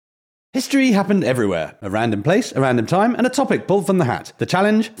History happened everywhere. A random place, a random time, and a topic pulled from the hat. The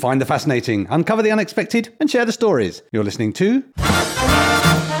challenge: find the fascinating, uncover the unexpected, and share the stories. You're listening to...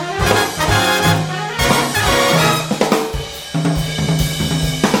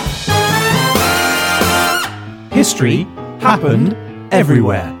 History happened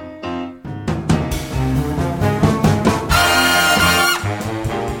everywhere.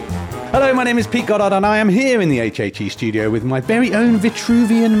 Hello, my name is Pete Goddard, and I am here in the HHE studio with my very own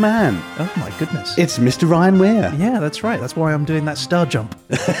Vitruvian man. Oh my goodness. It's Mr. Ryan Weir. Yeah, that's right. That's why I'm doing that star jump.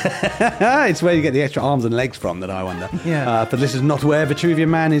 It's where you get the extra arms and legs from, that I wonder. Yeah. But this is not where Vitruvian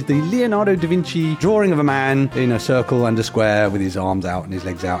Man is the Leonardo da Vinci drawing of a man in a circle and a square with his arms out and his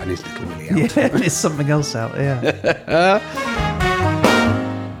legs out and his little willy out. Yeah, it's something else out, yeah.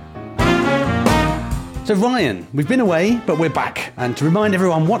 So Ryan, we've been away, but we're back. And to remind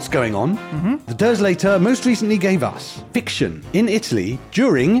everyone what's going on, the Derslater most recently gave us fiction in Italy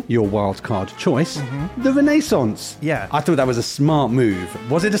during your wildcard choice, the Renaissance. Yeah. I thought that was a smart move.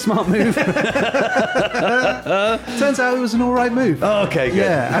 Was it a smart move? Turns out it was an all right move. Oh, okay, good.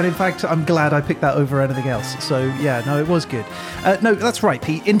 Yeah, and in fact, I'm glad I picked that over anything else. So, yeah, no, it was good. No, that's right,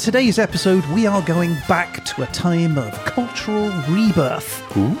 Pete. In today's episode, we are going back to a time of cultural rebirth.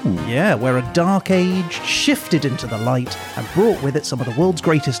 Ooh. Yeah, where a dark age shifted into the light and brought with it some of the world's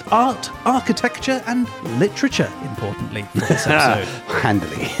greatest art, architecture, and literature, importantly, for this episode.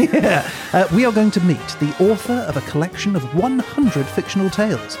 Handily. Yeah. We are going to meet the author of a collection of 100 fictional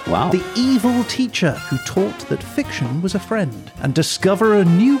tales. Wow. The evil teacher who taught that fiction was a friend, and discover a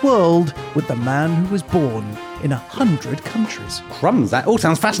new world with the man who was born in 100 countries. Crumbs, that all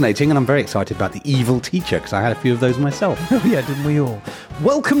sounds fascinating, and I'm very excited about the evil teacher, because I had a few of those myself. Oh yeah, didn't we all?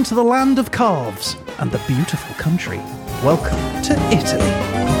 Welcome to the land of calves and the beautiful country. Welcome to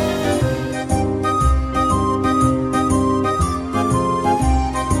Italy.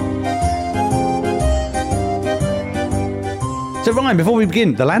 So Ryan, before we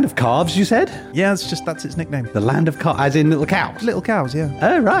begin, the land of calves, you said? Yeah, that's its nickname. The land of calves, as in little cows? Little cows, yeah.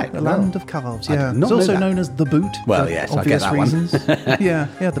 Oh, right. The land of calves, I yeah. did not It's know also that. known as the boot. Well, for yes, I obvious get that one. reasons.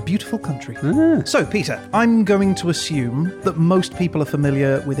 Yeah, the beautiful country. So, Peter, I'm going to assume that most people are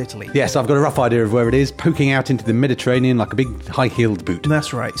familiar with Italy. Yes, I've got a rough idea of where it is, poking out into the Mediterranean like a big high-heeled boot.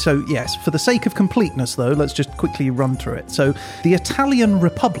 That's right. So, yes, for the sake of completeness, though, let's just quickly run through it. So, the Italian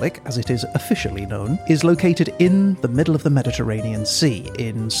Republic, as it is officially known, is located in the middle of the Mediterranean Sea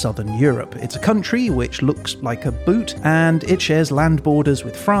in southern Europe. It's a country which looks like a boot, and it shares land borders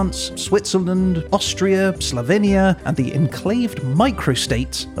with France, Switzerland, Austria, Slovenia, and the enclaved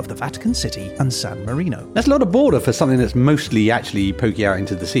microstates of the Vatican City and San Marino. That's a lot of border for something that's mostly actually poking out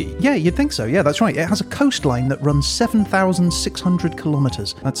into the sea. Yeah, you'd think so. Yeah, that's right. It has a coastline that runs 7,600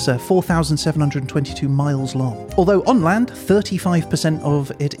 kilometres. That's 4,722 miles long. Although on land, 35%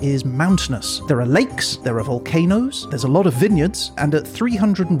 of it is mountainous. There are lakes, there are volcanoes, there's a lot of vineyards, and at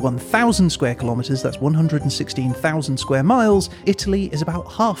 301,000 square kilometres, that's 116,000 square miles, Italy is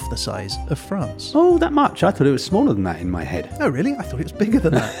about half the size of France. Oh, that much? I thought it was smaller than that in my head. Oh, really? I thought it was bigger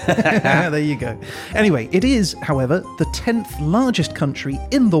than that. There you go. Anyway, it is, however, the 10th largest country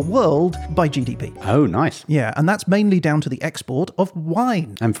in the world by GDP. Oh, nice. Yeah, and that's mainly down to the export of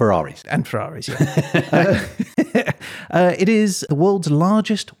wine. And Ferraris. And Ferraris, yeah. It is the world's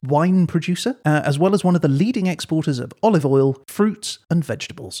largest wine producer, as well as one of the leading exporters of olive oil, fruits, and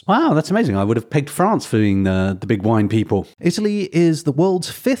vegetables. Wow, that's amazing. I would have pegged France for being the big wine people. Italy is the world's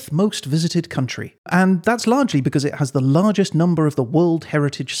 5th most visited country, and that's largely because it has the largest number of the World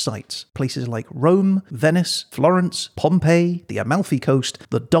Heritage Sites. Places like Rome, Venice, Florence, Pompeii, the Amalfi Coast,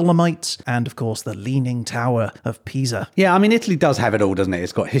 the Dolomites, and of course the Leaning Tower of Pisa. Yeah, I mean, Italy does have it all, doesn't it?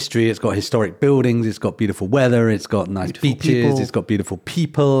 It's got history, it's got historic buildings, it's got beautiful weather, it's got nice Beautiful beaches, people. it's got beautiful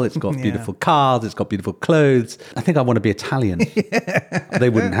people, it's got Yeah. beautiful cars, it's got beautiful clothes. I think I want to be Italian. They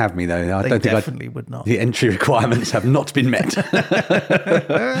wouldn't have me, though. I They don't think definitely would not. The entry requirements have not been met.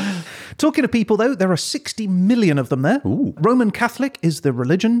 Talking of people, though, there are 60 million of them there. Ooh. Roman Catholic is the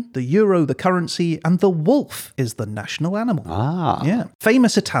religion, the euro the currency, and the wolf is the national animal. Ah. Yeah.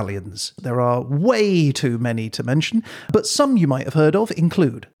 Famous Italians. There are way too many to mention, but some you might have heard of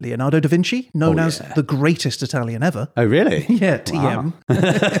include Leonardo da Vinci, known Oh, as yeah. the greatest Italian ever. Oh, really? Yeah, TM.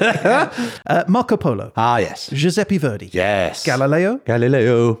 Marco Polo. Ah, yes. Giuseppe Verdi. Yes. Yes.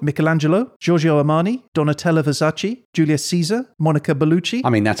 Galileo, Michelangelo, Giorgio Armani, Donatella Versace, Julius Caesar, Monica Bellucci, I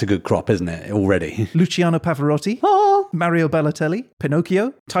mean, that's a good crop, isn't it, already? Luciano Pavarotti, Mario Balotelli,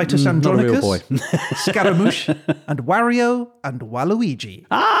 Pinocchio, Titus Not a real Andronicus, boy. Scaramouche, and Wario and Waluigi.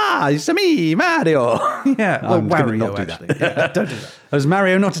 It's me, Mario. Yeah, well, I'm gonna Wario, not do that. actually. Yeah, don't do that. Was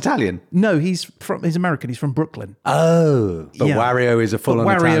Mario not Italian? No, he's American. He's from Brooklyn. Oh. But Yeah. Wario is a But full-on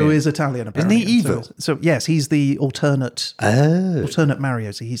Wario Italian. is Italian, apparently. Isn't he evil? So yes, he's the alternate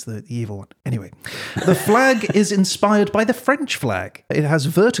Mario, so he's the evil one. Anyway, the flag is inspired by the French flag. It has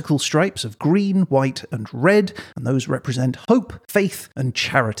vertical stripes of green, white, and red, and those represent hope, faith, and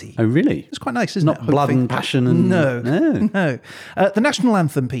charity. Oh, really? It's quite nice, isn't Not it? Hope, blood faith, and passion and... No. The national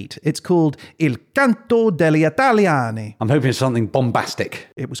anthem, Pete, it's called Il Canto degli Italiani. I'm hoping it's something bombastic.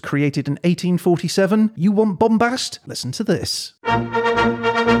 It was created in 1847. You want bombast? Listen to this.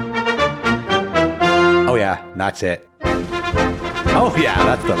 Oh, yeah, that's it. Oh, yeah,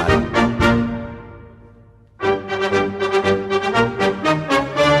 that's the line.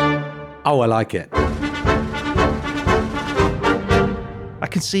 Oh, I like it. I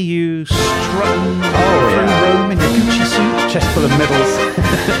can see you strutting yeah. through Rome in your Gucci suit. Chest full of medals.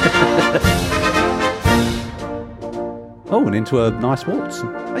 Oh, and into a nice waltz.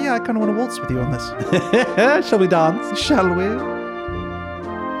 Oh, yeah, I kind of want to waltz with you on this. Shall we dance? Shall we?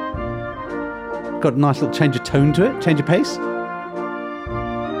 Got a nice little change of tone to it, change of pace.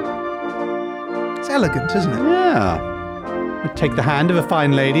 It's elegant, isn't it? Yeah. We take the hand of a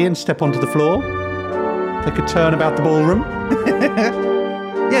fine lady and step onto the floor. Take a turn about the ballroom.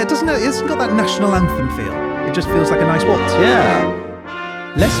 Yeah, doesn't it? It's got that national anthem feel. It just feels like a nice waltz. Yeah.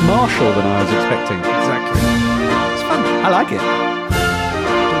 Less martial than I was expecting. Exactly. It's fun. I like it.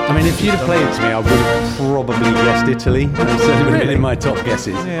 I mean, if you'd have played it to me, I would have probably guessed Italy. It certainly would have been in my top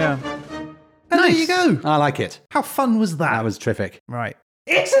guesses. Yeah. And there you go. I like it. How fun was that? That was terrific. Right.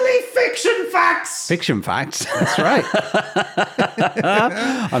 Italy fiction facts. Fiction facts. That's right.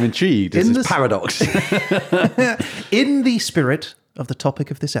 I'm intrigued. This is paradox. In the spirit of the topic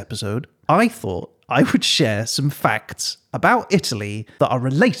of this episode, I thought I would share some facts about Italy that are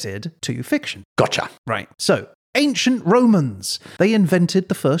related to fiction. Gotcha. Right. So, ancient Romans. They invented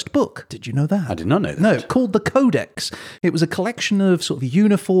the first book. Did you know that? I did not know that. No, called the Codex. It was a collection of sort of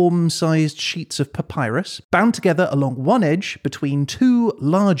uniform-sized sheets of papyrus bound together along one edge between two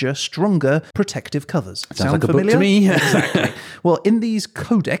larger, stronger protective covers. Sounds like a book to me. Exactly. Well, in these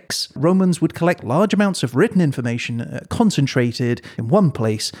codex, Romans would collect large amounts of written information concentrated in one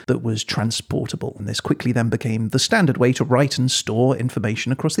place that was transportable. And this quickly then became the standard way to write and store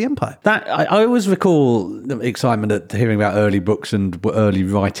information across the empire. That I always recall the excitement at hearing about early books and early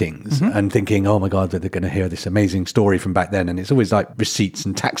writings and thinking, oh my God, they're going to hear this amazing story from back then. And it's always like receipts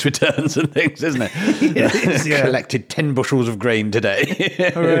and tax returns and things, isn't it? It is, yeah. Collected 10 bushels of grain today.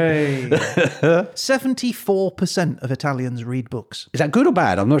 Hooray. 74% of Italians read books. Is that good or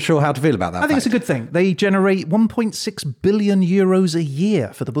bad? I'm not sure how to feel about that. I think it's a good thing. They generate 1.6 billion euros a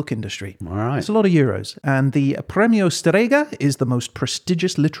year for the book industry. All right. It's a lot of euros. And the Premio Strega is the most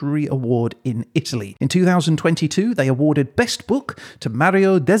prestigious literary award in Italy. In 2022, they awarded Best Book to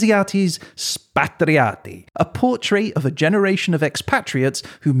Mario Desiati's Spatriati, a portrait of a generation of expatriates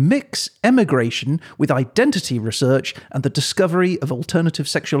who mix emigration with identity research and the discovery of alternative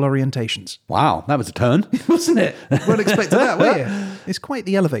sexual orientations. Wow, that was a turn. Wasn't it? Weren't expecting that, were you? It's quite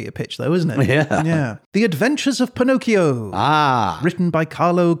the elevator pitch, though, isn't it? Yeah. Yeah. The Adventures of Pinocchio. Written by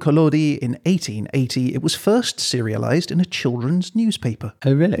Carlo Collodi in 1880, it was first serialized in a children's newspaper.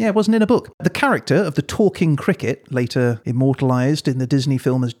 Oh, really? Yeah, it wasn't in a book. The character of the talking cricket, later immortalized in the Disney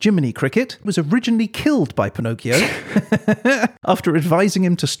film as Jiminy Cricket, was originally killed by Pinocchio after advising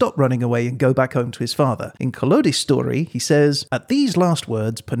him to stop running away and go back home to his father. In Collodi's story, he says, at these last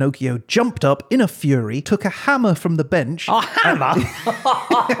words, Pinocchio jumped up in a fury, took a hammer from the bench. A hammer?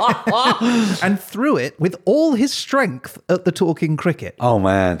 And threw it with all his strength at the talking cricket. Oh,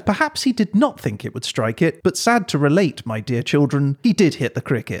 man. Perhaps he did not think it would strike it, but sad to relate, my dear children, he did hit the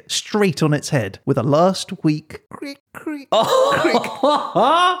cricket straight on its head with a last weak crick, crick, crick.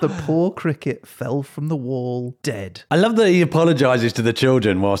 The poor cricket fell from the wall dead. I love that he apologises to the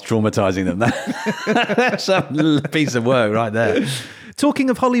children whilst traumatising them. That's a piece of work right there.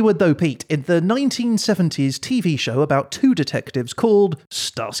 Talking of Hollywood, though, Pete, in the 1970s TV show about two detectives called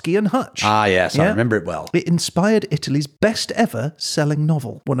Starsky and Hutch. Ah, yes, I remember it well. It inspired Italy's best ever selling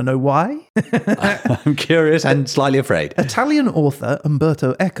novel. Want to know why? I'm curious and slightly afraid. Italian author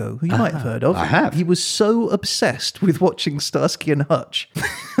Umberto Eco, who you might have heard of. I have. He was so obsessed with watching Starsky and Hutch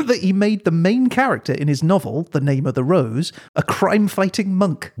that he made the main character in his novel, The Name of the Rose, a crime-fighting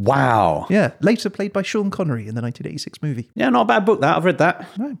monk. Wow. Yeah, later played by Sean Connery in the 1986 movie. Yeah, not a bad book, that. I've read that.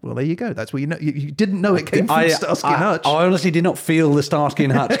 Right, well, there you go. That's what you know. You didn't know it came from Starsky and Hutch. I honestly did not feel the Starsky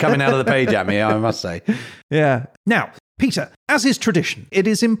and Hutch coming out of the page at me, I must say. Yeah. Now, Peter, as is tradition, it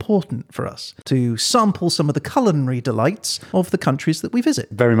is important for us to sample some of the culinary delights of the countries that we visit.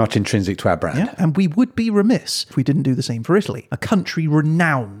 Very much intrinsic to our brand. Yeah, and we would be remiss if we didn't do the same for Italy, a country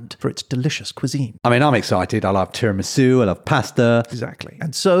renowned for its delicious cuisine. I mean, I'm excited. I love tiramisu, I love pasta. Exactly.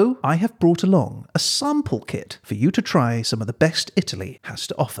 And so I have brought along a sample kit for you to try some of the best Italy has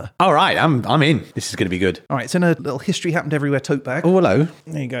to offer. All right, I'm in. This is going to be good. All right, it's in a little History Happened Everywhere tote bag. Oh, hello.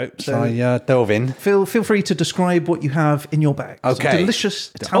 There you go. So I delve in. Feel free to describe what you have in your bag. Okay. Some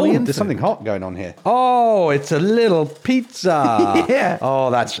delicious Italian there's food. something hot going on here. Oh, it's a little pizza. Yeah. Oh,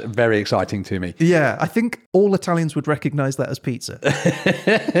 that's very exciting to me. Yeah, I think all Italians would recognise that as pizza.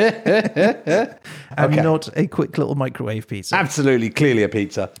 And not a quick little microwave pizza. Absolutely, clearly a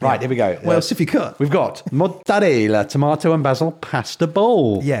pizza. Right, here we go. What else have you got? We've got mozzarella, tomato and basil pasta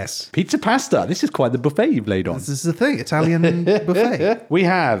bowl. Yes. Pizza pasta. This is quite the buffet you've laid on. This is the thing, Italian buffet. We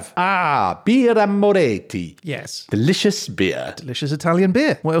have, Birra Moretti. Yes. Delicious beer. Delicious Italian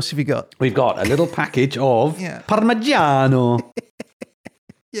beer. What else have you got? We've got a little package of Yeah. Parmigiano.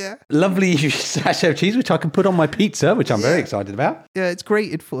 Yeah. Lovely sachet of cheese, which I can put on my pizza, which I'm very excited about. Yeah, it's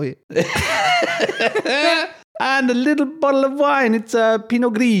grated for you. And a little bottle of wine. It's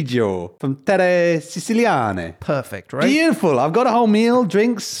Pinot Grigio from Terre Siciliane. Perfect, right? Beautiful. I've got a whole meal,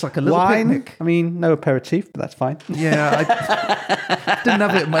 drinks, it's like a little wine. picnic. I mean, no aperitif, but that's fine. Yeah, I didn't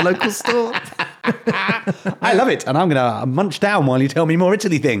have it at my local store. I love it. And I'm going to munch down while you tell me more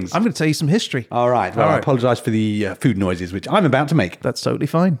Italy things. I'm going to tell you some history. All right. Well, I apologise for the food noises, which I'm about to make. That's totally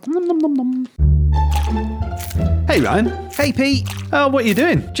fine. Nom, nom, nom, nom. Hey, Ryan. Hey, Pete. What are you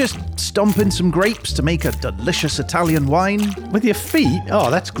doing? Just stomping some grapes to make a delicious Italian wine. With your feet? Oh,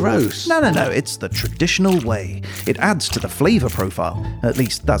 that's gross. No. It's the traditional way. It adds to the flavour profile. At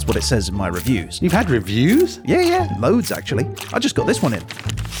least that's what it says in my reviews. You've had reviews? Yeah. Loads, actually. I just got this one in.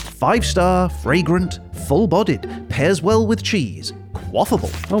 5-star, fragrant, full-bodied, pairs well with cheese.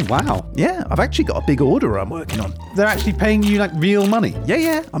 Quaffable. Oh, wow. Yeah, I've actually got a big order I'm working on. They're actually paying you like real money.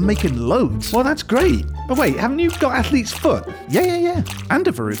 Yeah, I'm making loads. Well, that's great. But wait, haven't you got athlete's foot? Yeah. And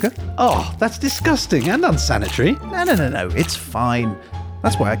a verruca. Oh, that's disgusting and unsanitary. No, it's fine.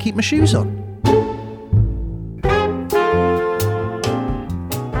 That's why I keep my shoes on.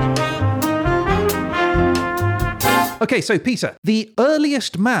 Okay, so Peter, the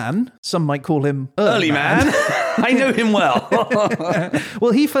earliest man, some might call him Early man. I know him well.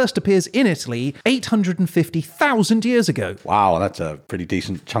 Well, he first appears in Italy 850,000 years ago. Wow, that's a pretty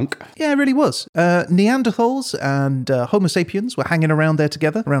decent chunk. Yeah, it really was. Neanderthals and Homo sapiens were hanging around there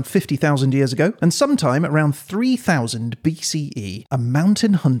together around 50,000 years ago. And sometime around 3000 BCE, a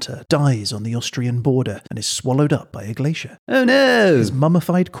mountain hunter dies on the Austrian border and is swallowed up by a glacier. Oh, no. His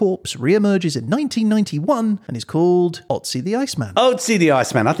mummified corpse reemerges in 1991 and is called Ötzi the Iceman. Ötzi the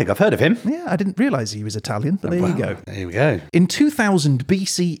Iceman. I think I've heard of him. Yeah, I didn't realise he was Italian, but there you go. There we go. In 2000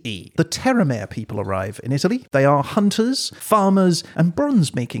 BCE, the Terramare people arrive in Italy. They are hunters, farmers, and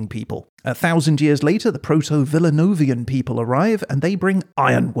bronze-making people. 1,000 years later, the Proto-Villanovian people arrive, and they bring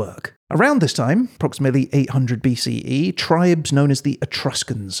ironwork. Around this time, approximately 800 BCE, tribes known as the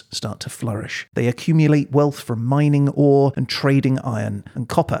Etruscans start to flourish. They accumulate wealth from mining ore and trading iron and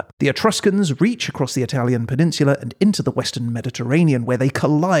copper. The Etruscans reach across the Italian peninsula and into the western Mediterranean, where they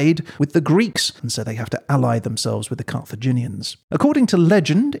collide with the Greeks, and so they have to ally themselves with the Carthaginians. According to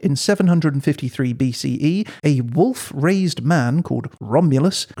legend, in 753 BCE, a wolf-raised man called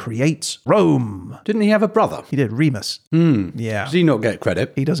Romulus creates Rome. Didn't he have a brother? He did, Remus. Yeah. Does he not get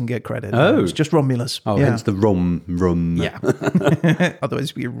credit? He doesn't get credit. Oh. It's just Romulus. Oh, yeah. hence the rum. Yeah.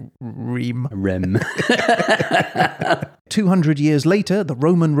 Otherwise, we Reem. Rem. 200 years later, the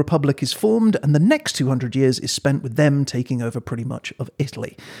Roman Republic is formed, and the next 200 years is spent with them taking over pretty much of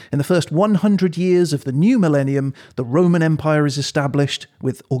Italy. In the first 100 years of the new millennium, the Roman Empire is established,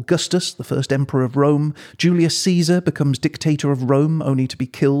 with Augustus, the first emperor of Rome. Julius Caesar becomes dictator of Rome, only to be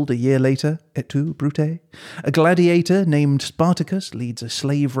killed a year later. Et tu, Brute? A gladiator named Spartacus leads a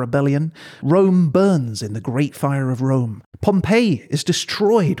slave rebellion. Rome burns in the Great Fire of Rome. Pompeii is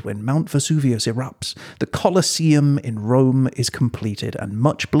destroyed when Mount Vesuvius erupts. The Colosseum in Rome Rome is completed and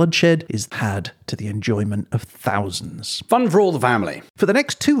much bloodshed is had to the enjoyment of thousands. Fun for all the family. For the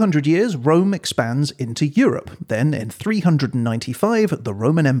next 200 years, Rome expands into Europe. Then, in 395, the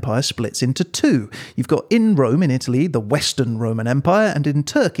Roman Empire splits into two. You've got in Rome, in Italy, the Western Roman Empire, and in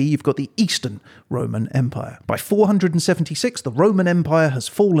Turkey, you've got the Eastern Roman Empire. By 476, the Roman Empire has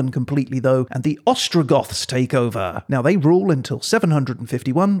fallen completely, though, and the Ostrogoths take over. Now, they rule until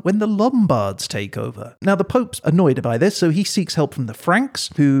 751, when the Lombards take over. Now, the Pope's annoyed by this, so he seeks help from the Franks,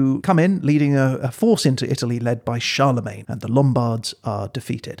 who come in, leading a force into Italy led by Charlemagne, and the Lombards are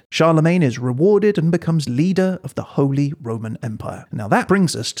defeated. Charlemagne is rewarded and becomes leader of the Holy Roman Empire. Now, that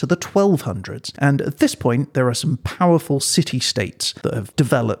brings us to the 1200s, and at this point, there are some powerful city-states that have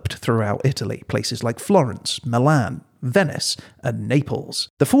developed throughout Italy, places like Florence, Milan, Venice, and Naples.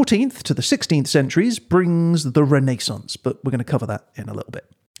 The 14th to the 16th centuries brings the Renaissance, but we're going to cover that in a little bit.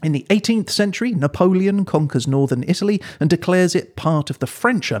 In the 18th century, Napoleon conquers northern Italy and declares it part of the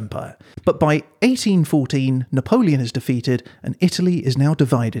French Empire. But by 1814, Napoleon is defeated and Italy is now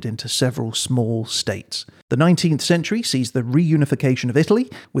divided into several small states. The 19th century sees the reunification of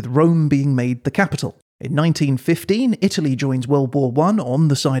Italy, with Rome being made the capital. In 1915, Italy joins World War I on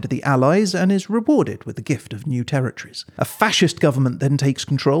the side of the Allies and is rewarded with the gift of new territories. A fascist government then takes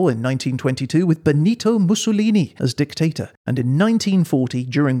control in 1922 with Benito Mussolini as dictator. And in 1940,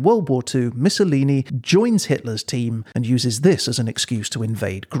 during World War II, Mussolini joins Hitler's team and uses this as an excuse to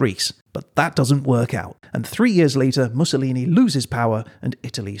invade Greece. But that doesn't work out. And 3 years later, Mussolini loses power and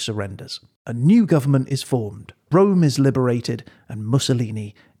Italy surrenders. A new government is formed. Rome is liberated and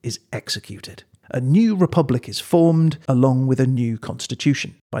Mussolini is executed. A new republic is formed, along with a new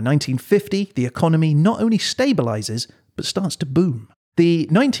constitution. By 1950, the economy not only stabilises, but starts to boom. The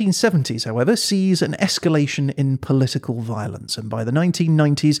 1970s, however, sees an escalation in political violence, and by the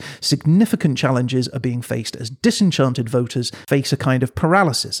 1990s, significant challenges are being faced as disenchanted voters face a kind of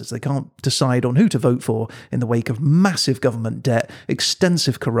paralysis as they can't decide on who to vote for in the wake of massive government debt,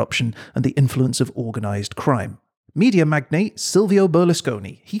 extensive corruption, and the influence of organised crime. Media magnate Silvio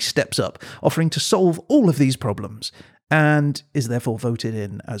Berlusconi, he steps up, offering to solve all of these problems, and is therefore voted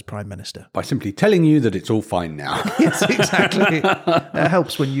in as Prime Minister. By simply telling you that it's all fine now. Yes, exactly. That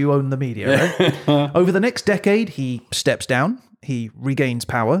helps when you own the media, right? Over the next decade, he steps down, he regains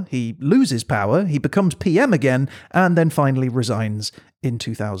power, he loses power, he becomes PM again, and then finally resigns in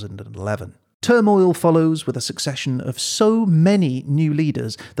 2011. Turmoil follows with a succession of so many new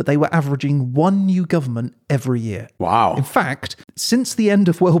leaders that they were averaging one new government every year. Wow. In fact, since the end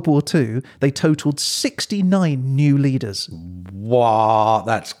of World War II, they totaled 69 new leaders. Wow,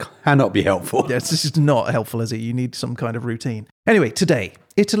 that cannot be helpful. Yes, this is not helpful, is it? You need some kind of routine. Anyway, today,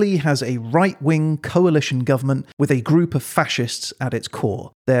 Italy has a right-wing coalition government with a group of fascists at its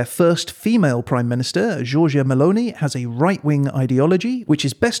core. Their first female Prime Minister, Giorgia Meloni, has a right-wing ideology, which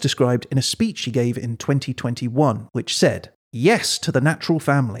is best described in a speech she gave in 2021, which said, "Yes to the natural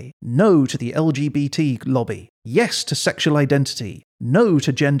family, no to the LGBT lobby, yes to sexual identity, no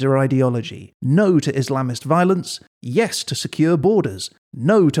to gender ideology, no to Islamist violence, yes to secure borders,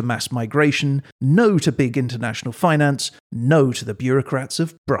 no to mass migration, no to big international finance, no to the bureaucrats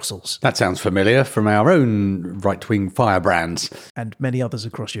of Brussels." That sounds familiar from our own right-wing firebrands. And many others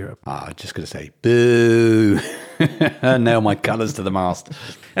across Europe. Just going to say, boo. Nail my colours to the mast.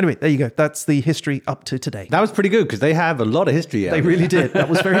 Anyway, there you go. That's the history up to today. That was pretty good, because they have a lot of history. They really did. That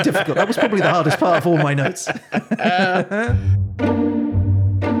was very difficult. That was probably the hardest part of all my notes.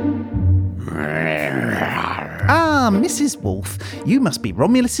 Mrs. Wolf, you must be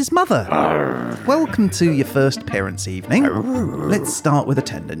Romulus's mother. Welcome to your first parents' evening. Let's start with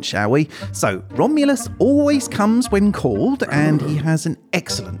attendance, shall we? So, Romulus always comes when called, and he has an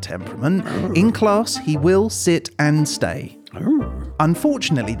excellent temperament. In class, he will sit and stay.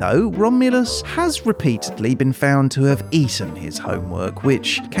 Unfortunately, though, Romulus has repeatedly been found to have eaten his homework,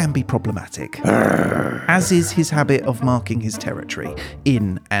 which can be problematic. As is his habit of marking his territory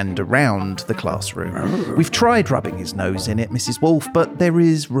in and around the classroom. We've tried rubbing his nose in it, Mrs. Wolf, but there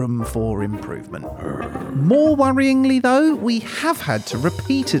is room for improvement. More worryingly, though, we have had to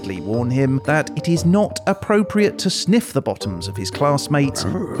repeatedly warn him that it is not appropriate to sniff the bottoms of his classmates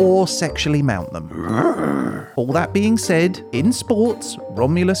or sexually mount them. All that being said, in sports,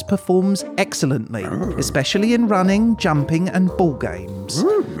 Romulus performs excellently, especially in running, jumping and ball games.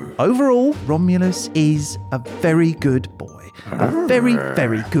 Overall, Romulus is a very good boy. A very,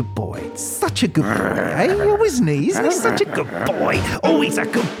 very good boy. Such a good boy, eh? Oh, isn't he? Isn't he such a good boy? Oh, he's a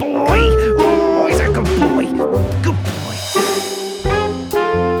good boy. Oh, he's a good boy. Good boy.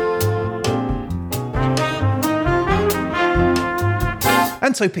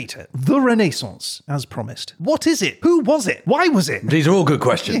 And so, Peter, the Renaissance, as promised. What is it? Who was it? Why was it? These are all good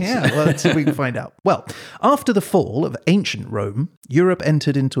questions. Yeah, well, let's see if we can find out. Well, after the fall of ancient Rome, Europe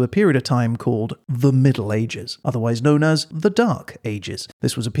entered into a period of time called the Middle Ages, otherwise known as the Dark Ages.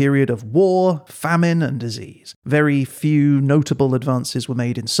 This was a period of war, famine, and disease. Very few notable advances were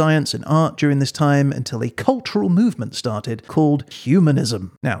made in science and art during this time until a cultural movement started called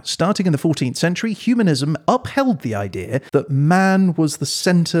humanism. Now, starting in the 14th century, humanism upheld the idea that man was the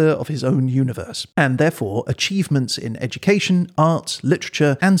center of his own universe, and therefore achievements in education, arts,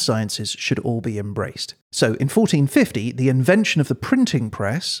 literature, and sciences should all be embraced. So in 1450, the invention of the printing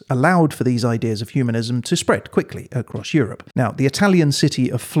press allowed for these ideas of humanism to spread quickly across Europe. Now, the Italian city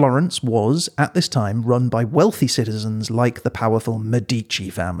of Florence was, at this time, run by wealthy citizens like the powerful Medici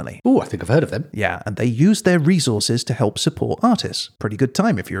family. Oh, I think I've heard of them. Yeah, and they used their resources to help support artists. Pretty good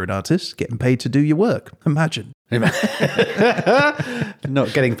time if you're an artist, getting paid to do your work. Imagine.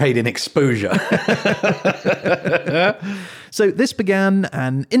 Not getting paid in exposure. So this began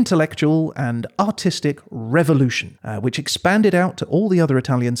an intellectual and artistic revolution, which expanded out to all the other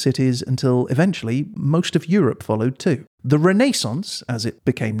Italian cities until eventually most of Europe followed too. The Renaissance, as it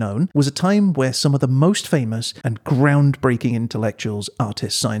became known, was a time where some of the most famous and groundbreaking intellectuals,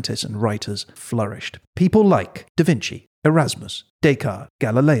 artists, scientists, and writers flourished. People like Da Vinci, Erasmus, Descartes,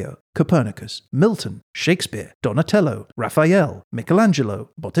 Galileo, Copernicus, Milton, Shakespeare, Donatello, Raphael, Michelangelo,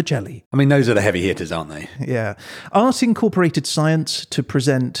 Botticelli. I mean, those are the heavy hitters, aren't they? Yeah. Art incorporated science to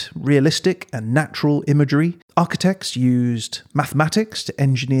present realistic and natural imagery. Architects used mathematics to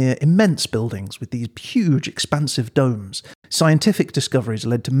engineer immense buildings with these huge, expansive domes. Scientific discoveries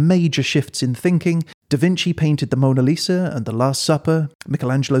led to major shifts in thinking. Da Vinci painted the Mona Lisa and the Last Supper.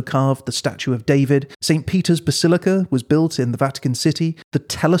 Michelangelo carved the statue of David. St. Peter's Basilica was built in the Vatican City. The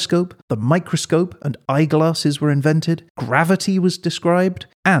telescope, the microscope, and eyeglasses were invented. Gravity was described.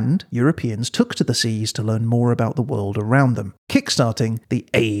 And Europeans took to the seas to learn more about the world around them, kickstarting the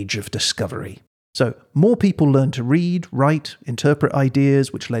Age of Discovery. So, more people learned to read, write, interpret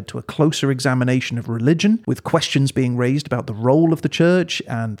ideas, which led to a closer examination of religion, with questions being raised about the role of the church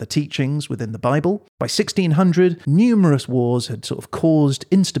and the teachings within the Bible. By 1600, numerous wars had sort of caused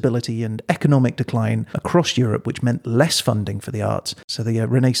instability and economic decline across Europe, which meant less funding for the arts, so the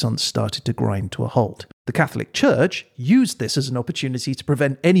Renaissance started to grind to a halt. The Catholic Church used this as an opportunity to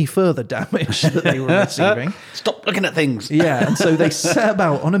prevent any further damage that they were receiving. Stop looking at things. Yeah, and so they set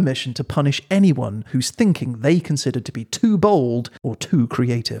about on a mission to punish anyone whose thinking they considered to be too bold or too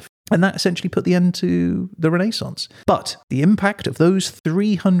creative. And that essentially put the end to the Renaissance. But the impact of those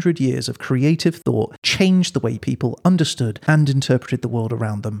 300 years of creative thought changed the way people understood and interpreted the world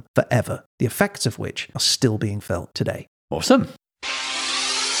around them forever, the effects of which are still being felt today. Awesome.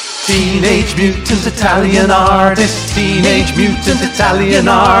 Teenage Mutant Italian Artist, Teenage Mutant Italian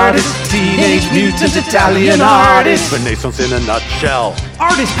Artist, Teenage Mutant Italian Artist. Renaissance in a nutshell.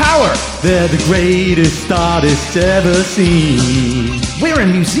 Artist power! They're the greatest artists ever seen. We're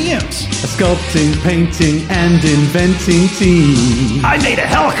in museums! A sculpting, painting, and inventing team. I made a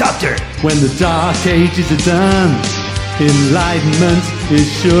helicopter! When the Dark Ages are done, enlightenment is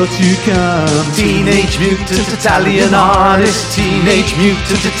sure to come. Teenage Mutant Italian Artist, Teenage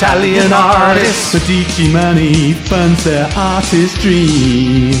Mutant Italian Artist. Medici money funds their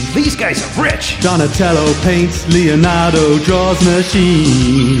artistry. These guys are rich! Donatello paints, Leonardo draws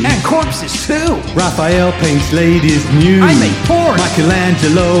machines. And corpses too! Raphael paints ladies nude. I make porn!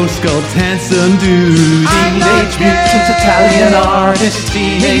 Michelangelo sculpts handsome dudes. Teenage Mutant Italian Artist,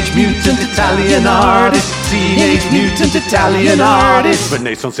 Teenage Mutant Italian Artist, Teenage Mutant Italian Artist.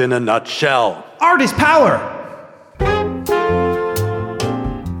 Renaissance in a nutshell. Artist power!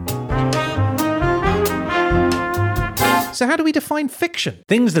 So how do we define fiction?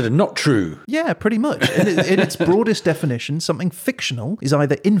 Things that are not true. Yeah, pretty much. In its broadest definition, something fictional is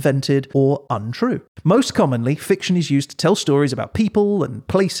either invented or untrue. Most commonly, fiction is used to tell stories about people and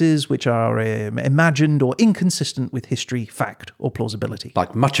places which are imagined or inconsistent with history, fact, or plausibility.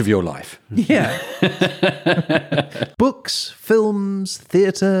 Like much of your life. Yeah. Books, films,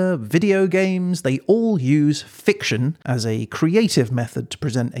 theatre, video games, they all use fiction as a creative method to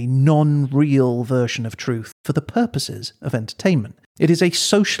present a non-real version of truth for the purposes of entertainment. It is a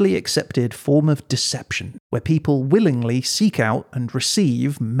socially accepted form of deception, where people willingly seek out and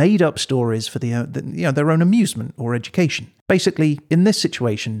receive made-up stories for their own amusement or education. Basically, in this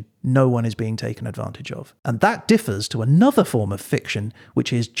situation, no one is being taken advantage of. And that differs to another form of fiction,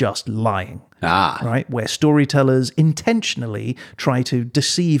 which is just lying. Right? Where storytellers intentionally try to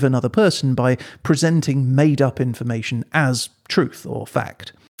deceive another person by presenting made-up information as truth or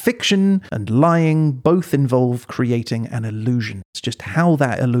fact. Fiction and lying both involve creating an illusion. It's just how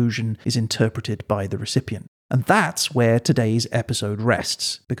that illusion is interpreted by the recipient. And that's where today's episode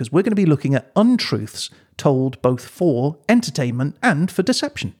rests, because we're going to be looking at untruths told both for entertainment and for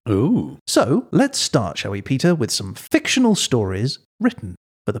deception. Ooh. So let's start, shall we, Peter, with some fictional stories written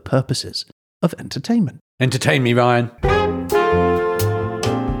for the purposes of entertainment. Entertain me, Ryan.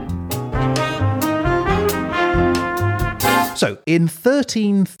 So, in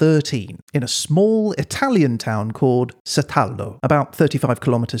 1313, in a small Italian town called Cetallo, about 35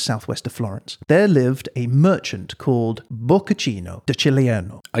 kilometres southwest of Florence, there lived a merchant called Boccaccino da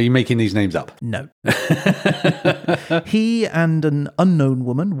Ciliano. Are you making these names up? No. He and an unknown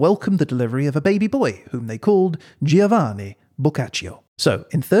woman welcomed the delivery of a baby boy, whom they called Giovanni Boccaccio. So,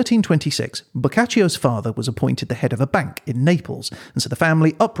 in 1326, Boccaccio's father was appointed the head of a bank in Naples, and so the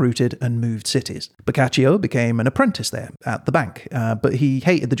family uprooted and moved cities. Boccaccio became an apprentice there at the bank, but he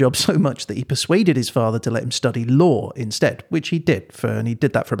hated the job so much that he persuaded his father to let him study law instead, which he did, and he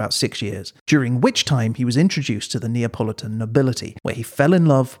did that for about 6 years, during which time he was introduced to the Neapolitan nobility, where he fell in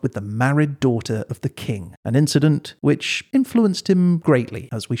love with the married daughter of the king, an incident which influenced him greatly,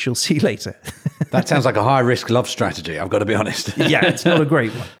 as we shall see later. That sounds like a high-risk love strategy, I've got to be honest. Yeah, it's not a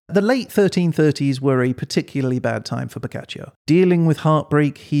great one. The late 1330s were a particularly bad time for Boccaccio. Dealing with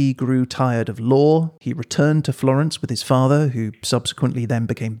heartbreak, he grew tired of law. He returned to Florence with his father, who subsequently then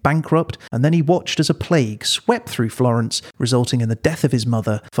became bankrupt, and then he watched as a plague swept through Florence, resulting in the death of his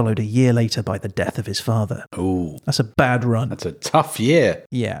mother, followed a year later by the death of his father. Ooh. That's a bad run. That's a tough year.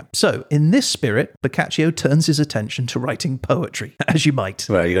 Yeah. So, in this spirit, Boccaccio turns his attention to writing poetry, as you might.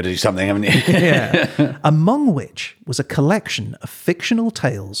 Well, you got to do something, haven't you? Yeah. Among which was a collection of fictional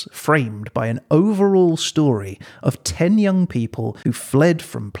tales framed by an overall story of 10 young people who fled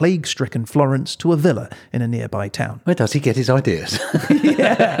from plague-stricken Florence to a villa in a nearby town. Where does he get his ideas?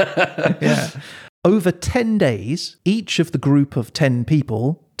 Yeah. Over 10 days, each of the group of 10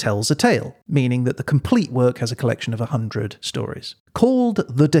 people tells a tale, meaning that the complete work has a collection of 100 stories. Called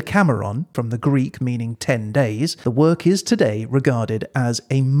the Decameron, from the Greek meaning 10 days, the work is today regarded as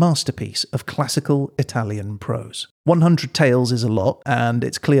a masterpiece of classical Italian prose. 100 tales is a lot, and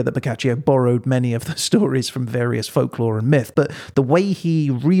it's clear that Boccaccio borrowed many of the stories from various folklore and myth, but the way he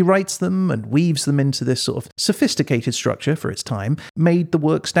rewrites them and weaves them into this sort of sophisticated structure for its time made the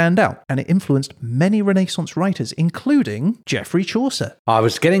work stand out, and it influenced many Renaissance writers, including Geoffrey Chaucer. I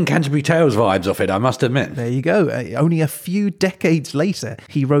was getting Canterbury Tales vibes off it, I must admit. There you go. Only a few decades later,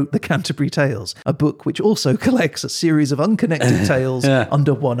 he wrote the Canterbury Tales, a book which also collects a series of unconnected tales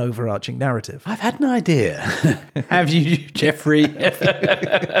under one overarching narrative. I've had an idea. Have you, Geoffrey?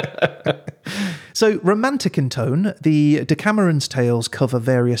 So, romantic in tone, the Decameron's tales cover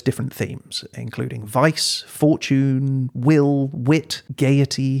various different themes, including vice, fortune, will, wit,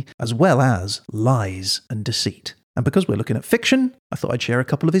 gaiety, as well as lies and deceit. And because we're looking at fiction, I thought I'd share a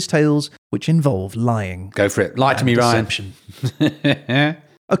couple of his tales which involve lying. Go for it. Lie to me, deception. Ryan.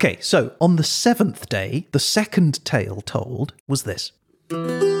 Okay, so on the 7th day, the second tale told was this.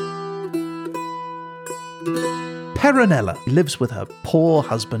 Peronella lives with her poor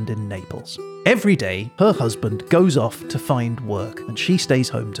husband in Naples. Every day, her husband goes off to find work and she stays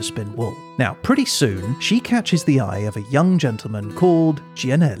home to spin wool. Now, pretty soon, she catches the eye of a young gentleman called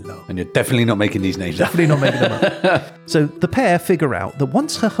Gianello. And you're definitely not making these names up. Definitely not making them up. So the pair figure out that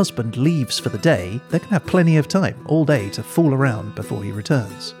once her husband leaves for the day, they're going to have plenty of time all day to fool around before he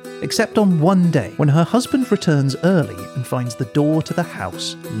returns. Except on one day, when her husband returns early and finds the door to the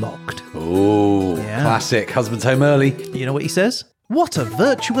house locked. Oh, Yeah. classic. Husband's home early. You know what he says? "What a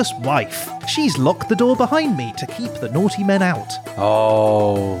virtuous wife! She's locked the door behind me to keep the naughty men out."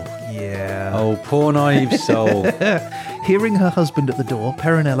 Oh, Yeah. oh, poor naive soul. Hearing her husband at the door,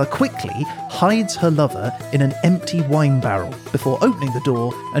 Peronella quickly hides her lover in an empty wine barrel before opening the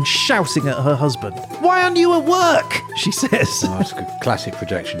door and shouting at her husband. "Why aren't you at work?" she says. Oh, it's a good classic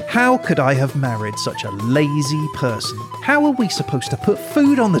projection. "How could I have married such a lazy person? How are we supposed to put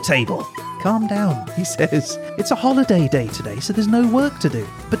food on the table?" "Calm down," he says. "It's a holiday day today, so there's no work to do.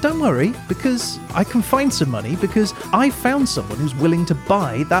 But don't worry, because I can find some money because I found someone who's willing to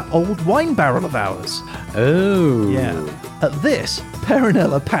buy that old wine barrel of ours." Oh. Yeah. At this,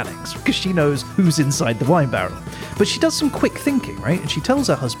 Peronella panics because she knows who's inside the wine barrel. But she does some quick thinking, right? And she tells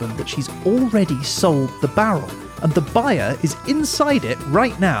her husband that she's already sold the barrel and the buyer is inside it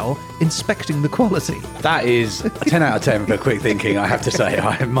right now inspecting the quality. That is a 10 out of 10 for quick thinking, I have to say.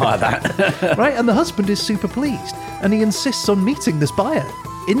 I admire that. Right? And the husband is super pleased and he insists on meeting this buyer.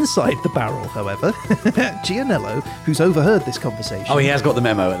 Inside the barrel, however, Gianello, who's overheard this conversation... Oh, he has got the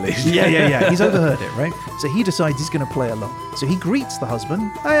memo at least. Yeah. He's overheard it, right? So he decides he's going to play along. So he greets the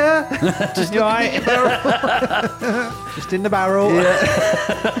husband. Hiya! Just you right? Just in the barrel.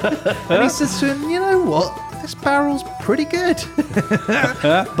 Yeah. And he says to him, you know what? This barrel's pretty good.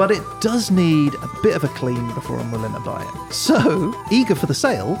 But it does need a bit of a clean before I'm willing to buy it. So, eager for the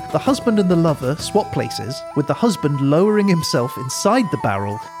sale, the husband and the lover swap places, with the husband lowering himself inside the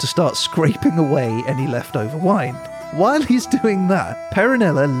barrel to start scraping away any leftover wine. While he's doing that,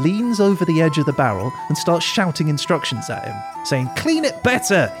 Peronella leans over the edge of the barrel and starts shouting instructions at him, saying, "Clean it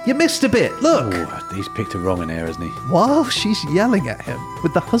better! You missed a bit, look!" Ooh, he's picked a wrong in here, hasn't he? While she's yelling at him,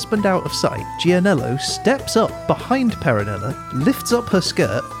 with the husband out of sight, Gianello steps up behind Peronella, lifts up her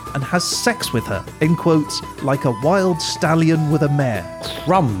skirt, and has sex with her, in quotes, like a wild stallion with a mare.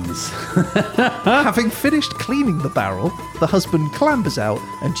 Crumbs. Having finished cleaning the barrel, the husband clambers out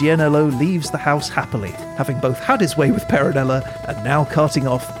and Gianello leaves the house happily, having both had his way with Peronella and now carting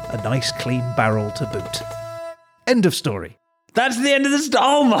off a nice clean barrel to boot. End of story. That's the end of the story.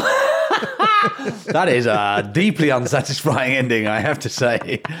 Oh my... That is a deeply unsatisfying ending, I have to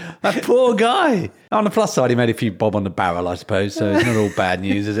say. That poor guy. On the plus side, he made a few bob on the barrel, I suppose, so it's not all bad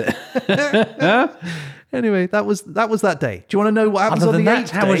news, is it? Anyway, that was that day. Do you want to know what happens on the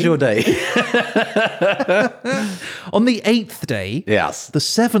 8th day? How was your day? On the 8th day, Yes. the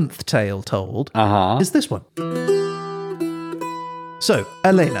 7th tale told is this one. So,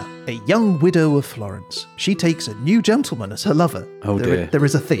 Elena, a young widow of Florence. She takes a new gentleman as her lover. Oh, dear. There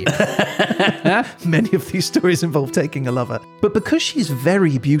is a theme. Many of these stories involve taking a lover. But because she's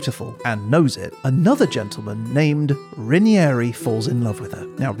very beautiful and knows it, another gentleman named Rinieri falls in love with her.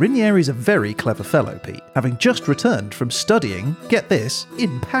 Now, Rinieri's a very clever fellow, Pete, having just returned from studying, get this,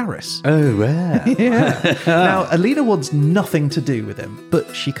 in Paris. Oh, wow. Yeah. Now, Elena wants nothing to do with him,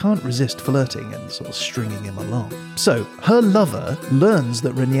 but she can't resist flirting and sort of stringing him along. So, her lover learns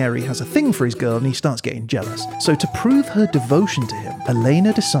that Rinieri has a thing for his girl and he starts getting jealous. So to prove her devotion to him,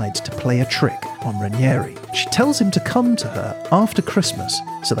 Elena decides to play a trick on Rinieri. She tells him to come to her after Christmas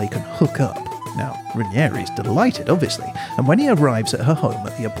so they can hook up. Now, Rinieri's delighted, obviously, and when he arrives at her home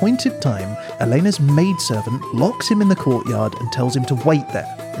at the appointed time, Elena's maidservant locks him in the courtyard and tells him to wait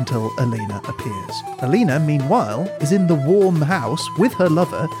there until Elena appears. Elena, meanwhile, is in the warm house with her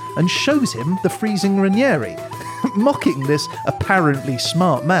lover and shows him the freezing Rinieri, mocking this apparently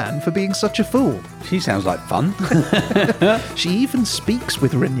smart man for being such a fool. She sounds like fun. She even speaks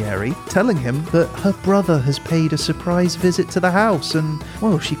with Rinieri, telling him that her brother has paid a surprise visit to the house and,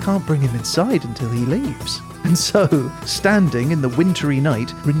 well, she can't bring him inside until he leaves. And so, standing in the wintry night,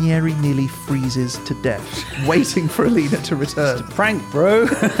 Rinieri nearly freezes to death, waiting for Elena to return. Prank, bro.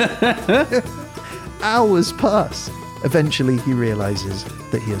 Hours pass. Eventually, he realizes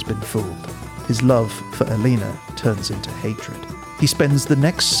that he has been fooled. His love for Elena turns into hatred. He spends the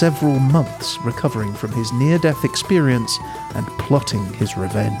next several months recovering from his near-death experience and plotting his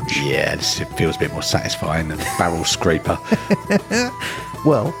revenge. Yeah, it feels a bit more satisfying than barrel scraper.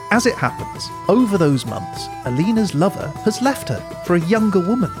 Well, as it happens, over those months, Elena's lover has left her for a younger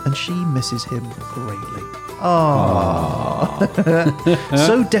woman, and she misses him greatly.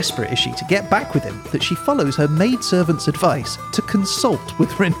 So desperate is she to get back with him that she follows her maidservant's advice to consult with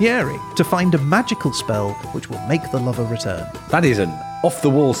Rinieri to find a magical spell which will make the lover return. That is an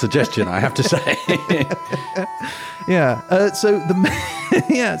off-the-wall suggestion, I have to say.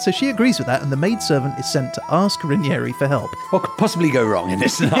 So she agrees with that, and the maidservant is sent to ask Rinieri for help. What could possibly go wrong in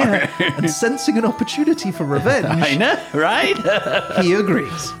this scenario? And sensing an opportunity for revenge, I know, right? he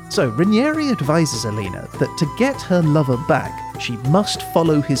agrees. So Rinieri advises Elena that to get her lover back, she must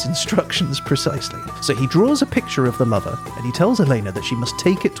follow his instructions precisely. So he draws a picture of the lover, and he tells Elena that she must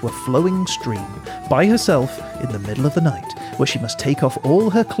take it to a flowing stream by herself in the middle of the night, where she must take off all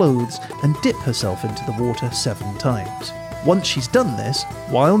her clothes and dip herself into the water 7 times. Once she's done this,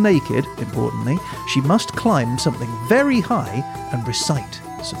 while naked, importantly, she must climb something very high and recite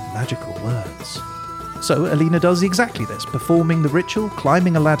some magical words. So Elena does exactly this, performing the ritual,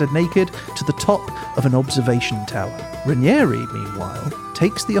 climbing a ladder naked to the top of an observation tower. Rinieri, meanwhile,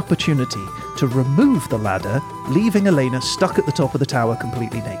 takes the opportunity to remove the ladder, leaving Elena stuck at the top of the tower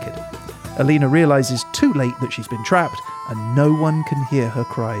completely naked. Elena realizes too late that she's been trapped, and no one can hear her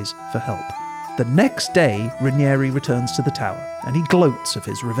cries for help. The next day, Rinieri returns to the tower, and he gloats of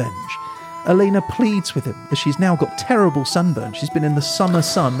his revenge. Elena pleads with him as she's now got terrible sunburn. She's been in the summer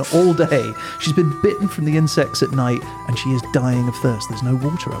sun all day. She's been bitten from the insects at night, and she is dying of thirst. There's no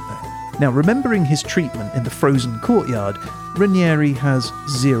water up there. Now, remembering his treatment in the frozen courtyard, Rinieri has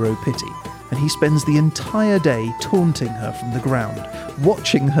zero pity. and he spends the entire day taunting her from the ground,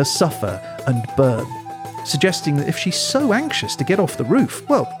 watching her suffer and burn, suggesting that if she's so anxious to get off the roof,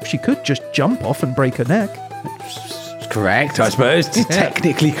 well, she could just jump off and break her neck. Correct, I suppose.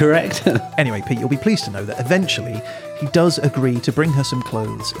 Technically correct. Anyway, Pete, you'll be pleased to know that eventually he does agree to bring her some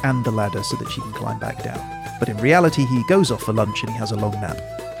clothes and the ladder so that she can climb back down. But in reality, he goes off for lunch and he has a long nap.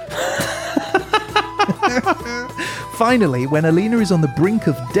 Finally, when Alina is on the brink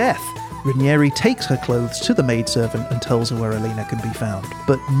of death, Ranieri takes her clothes to the maidservant and tells her where Alina can be found,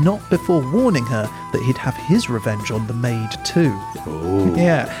 but not before warning her that he'd have his revenge on the maid too. Ooh.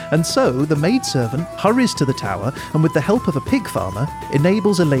 Yeah, and so the maidservant hurries to the tower and with the help of a pig farmer,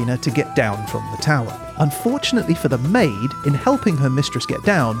 enables Alina to get down from the tower. Unfortunately for the maid, in helping her mistress get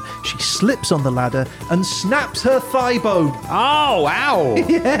down, she slips on the ladder and snaps her thigh bone. Oh, wow.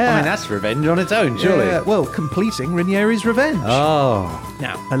 Yeah. I mean, that's revenge on its own, surely. Yeah, well, completing Ranieri's revenge. Oh.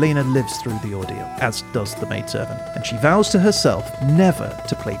 Now, Alina lives through the ordeal, as does the maidservant, and she vows to herself never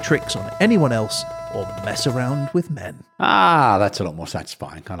to play tricks on anyone else or mess around with men. Ah, that's a lot more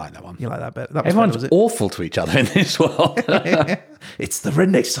satisfying. I like that one. You like that bit? That was Everyone's better, was it? awful to each other in this world. It's the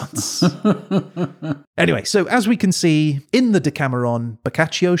Renaissance. Anyway, so as we can see, in the Decameron,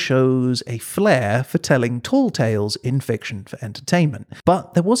 Boccaccio shows a flair for telling tall tales in fiction for entertainment.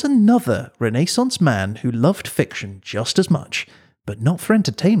 But there was another Renaissance man who loved fiction just as much, but not for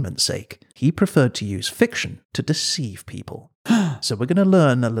entertainment's sake. He preferred to use fiction to deceive people. So we're going to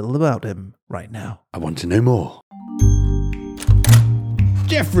learn a little about him right now. I want to know more.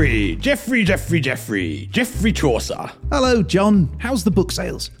 Geoffrey Chaucer. Hello, John. How's the book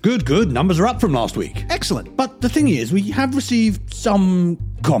sales? Good. Numbers are up from last week. Excellent. But the thing is, we have received some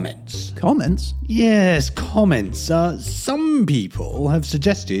comments. Comments? Yes, comments. Some people have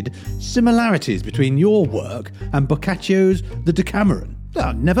suggested similarities between your work and Boccaccio's The Decameron.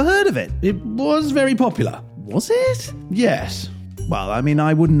 Oh, never heard of it. It was very popular. Was it? Yes. Well, I mean,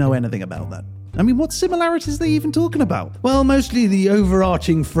 I wouldn't know anything about that. I mean, what similarities are they even talking about? Well, mostly the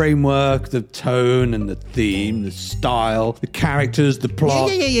overarching framework, the tone and the theme, the style, the characters, the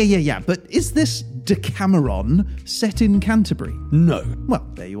plot. Yeah. But is this Decameron set in Canterbury? No. Well,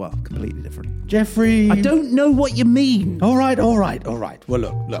 there you are. Completely different. Geoffrey... I don't know what you mean. All right. Well, look,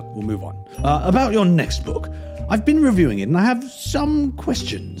 we'll move on. About your next book. I've been reviewing it and I have some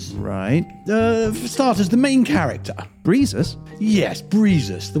questions. Right. For starters, the main character. Breezus? Yes,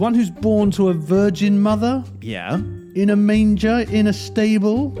 Breezus, the one who's born to a virgin mother. Yeah. In a manger, in a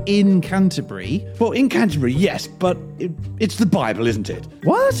stable. In Canterbury? Well, in Canterbury, yes, but it's the Bible, isn't it?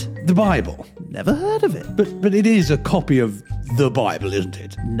 What? The Bible. Never heard of it. But it is a copy of the Bible, isn't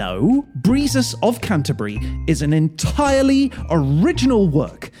it? No. Breezus of Canterbury is an entirely original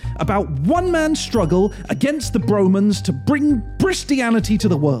work about one man's struggle against the Bromans to bring Christianity to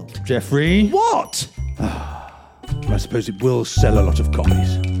the world. Geoffrey? What? I suppose it will sell a lot of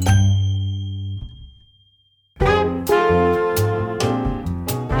copies.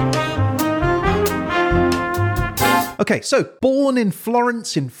 Okay, so born in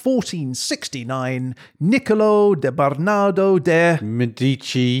Florence in 1469, Niccolo de Bernardo de...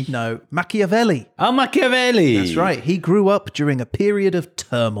 Medici. No, Machiavelli. Oh, Machiavelli. That's right. He grew up during a period of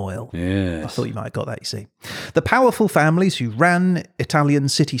turmoil. Yes. I thought you might have got that, you see. The powerful families who ran Italian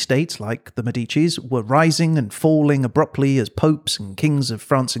city-states, like the Medicis, were rising and falling abruptly as popes and kings of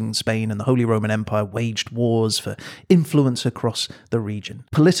France and Spain and the Holy Roman Empire waged wars for influence across the region.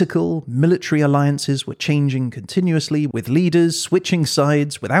 Political, military alliances were changing continuously, with leaders switching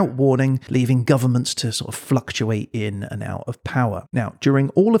sides without warning, leaving governments to sort of fluctuate in and out of power. Now, during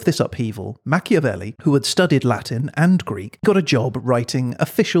all of this upheaval, Machiavelli, who had studied Latin and Greek, got a job writing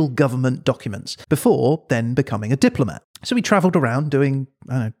official government documents before then becoming a diplomat. So he travelled around doing,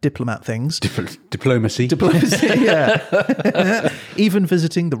 diplomat things. Diplomacy. Diplomacy, yeah. Even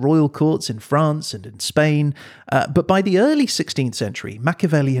visiting the royal courts in France and in Spain. But by the early 16th century,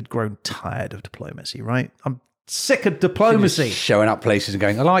 Machiavelli had grown tired of diplomacy, right? I'm sick of diplomacy. Showing up places and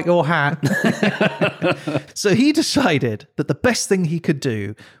going, I like your hat. So he decided that the best thing he could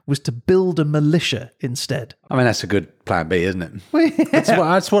do was to build a militia instead. I mean, that's a good plan B, isn't it?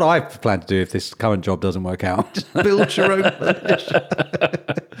 That's what I plan to do if this current job doesn't work out. Build your own militia.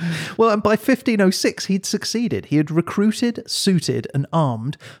 Well, and by 1506, he'd succeeded. He had recruited, suited, and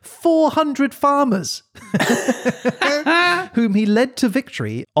armed 400 farmers, whom he led to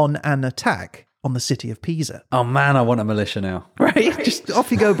victory on an attack on the city of Pisa. Oh man, I want a militia now. Right? Just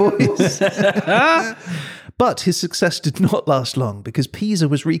off you go, boys. But his success did not last long because Pisa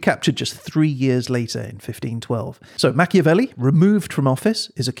was recaptured just 3 years later in 1512. So Machiavelli, removed from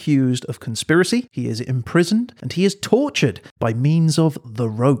office, is accused of conspiracy, he is imprisoned, and he is tortured by means of the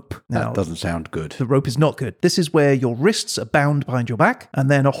rope. Now, That doesn't sound good. the rope is not good. This is where your wrists are bound behind your back, and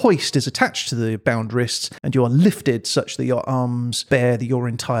then a hoist is attached to the bound wrists, and you are lifted such that your arms bear your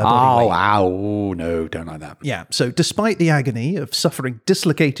entire body weight. Ow, no, don't like that. Yeah, so despite the agony of suffering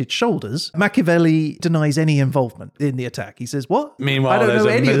dislocated shoulders, Machiavelli denies any involvement in the attack. He says, what? I Meanwhile, don't there's know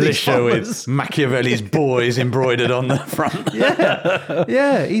a any of these militia farmers." with Machiavelli's boys embroidered on the front.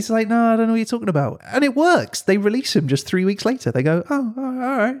 Yeah, he's like, no, I don't know what you're talking about. And it works. They release him just 3 weeks later. They go, oh,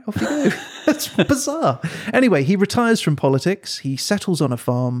 all right, off you go. That's bizarre. Anyway, he retires from politics. He settles on a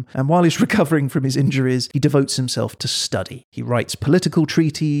farm. And while he's recovering from his injuries, he devotes himself to study. He writes political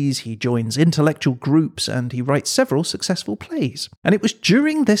treatises, he joins intellectual groups, and he writes several successful plays. And it was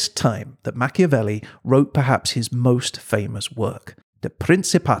during this time that Machiavelli wrote perhaps his most famous work, De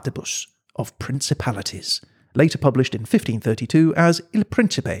Principatibus, of Principalities, later published in 1532 as Il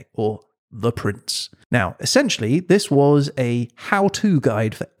Principe, or The Prince. Now, essentially, this was a how-to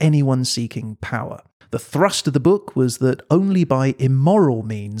guide for anyone seeking power. The thrust of the book was that only by immoral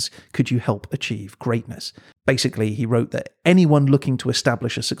means could you help achieve greatness. Basically, he wrote that anyone looking to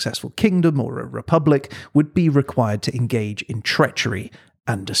establish a successful kingdom or a republic would be required to engage in treachery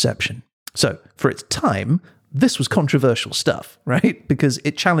and deception. So, for its time, this was controversial stuff, right? Because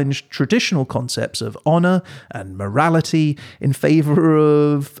it challenged traditional concepts of honor and morality in favor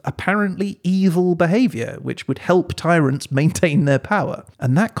of apparently evil behavior, which would help tyrants maintain their power.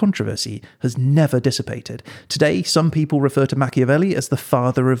 And that controversy has never dissipated. Today, some people refer to Machiavelli as the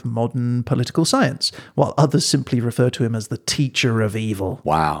father of modern political science, while others simply refer to him as the teacher of evil.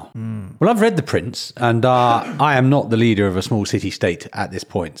 Wow. Well, I've read The Prince, and I am not the leader of a small city-state at this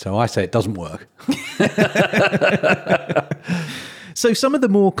point, so I say it doesn't work. So some of the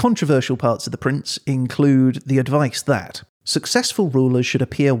more controversial parts of The Prince include the advice that successful rulers should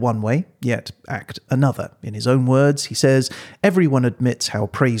appear one way, yet act another. In his own words, he says, everyone admits how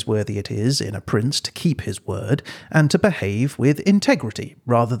praiseworthy it is in a prince to keep his word and to behave with integrity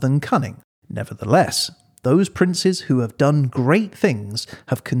rather than cunning. Nevertheless, those princes who have done great things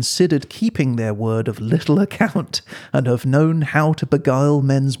have considered keeping their word of little account and have known how to beguile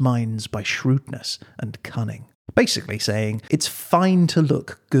men's minds by shrewdness and cunning. Basically saying it's fine to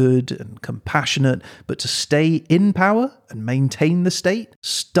look good and compassionate, but to stay in power and maintain the state,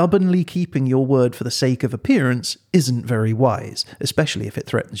 stubbornly keeping your word for the sake of appearance isn't very wise, especially if it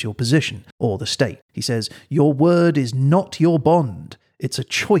threatens your position or the state. He says, your word is not your bond. It's a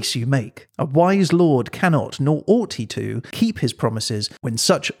choice you make. A wise lord cannot, nor ought he to, keep his promises when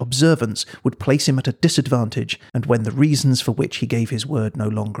such observance would place him at a disadvantage and when the reasons for which he gave his word no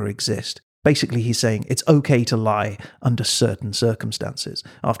longer exist. Basically, he's saying it's okay to lie under certain circumstances.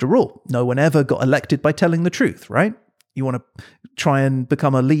 After all, no one ever got elected by telling the truth, right? You want to try and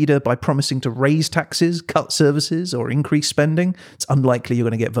become a leader by promising to raise taxes, cut services, or increase spending? It's unlikely you're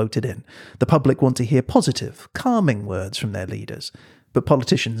going to get voted in. The public want to hear positive, calming words from their leaders. But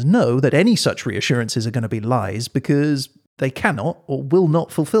politicians know that any such reassurances are going to be lies because they cannot or will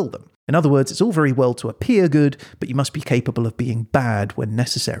not fulfill them. In other words, it's all very well to appear good, but you must be capable of being bad when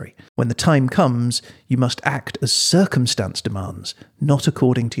necessary. When the time comes, you must act as circumstance demands, not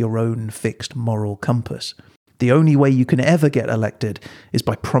according to your own fixed moral compass. The only way you can ever get elected is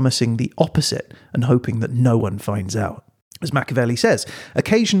by promising the opposite and hoping that no one finds out. As Machiavelli says,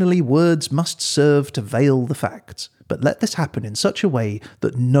 occasionally words must serve to veil the facts, but let this happen in such a way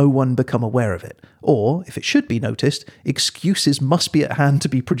that no one become aware of it. Or, if it should be noticed, excuses must be at hand to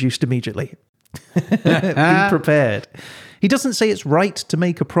be produced immediately. Be prepared. He doesn't say it's right to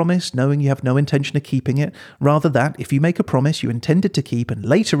make a promise knowing you have no intention of keeping it. Rather that, if you make a promise you intended to keep and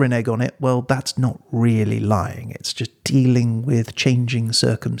later renege on it, well, that's not really lying. It's just dealing with changing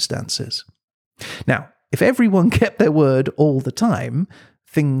circumstances. Now, if everyone kept their word all the time,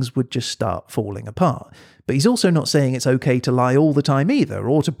 things would just start falling apart. But he's also not saying it's okay to lie all the time either,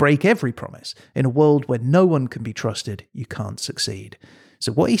 or to break every promise. In a world where no one can be trusted, you can't succeed.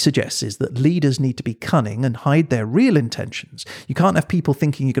 So what he suggests is that leaders need to be cunning and hide their real intentions. You can't have people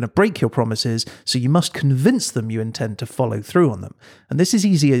thinking you're going to break your promises, so you must convince them you intend to follow through on them. And this is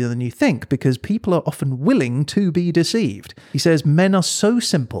easier than you think because people are often willing to be deceived. He says men are so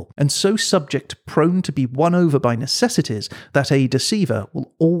simple and so subject, prone to be won over by necessities, that a deceiver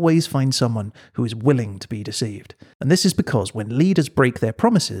will always find someone who is willing to be deceived. And this is because when leaders break their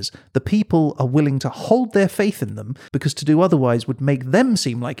promises, the people are willing to hold their faith in them because to do otherwise would make them them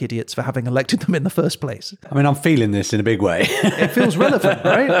seem like idiots for having elected them in the first place. I mean, I'm feeling this in a big way. It feels relevant,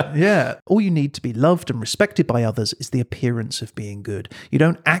 right? Yeah. All you need to be loved and respected by others is the appearance of being good. You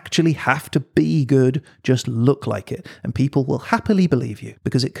don't actually have to be good, just look like it. And people will happily believe you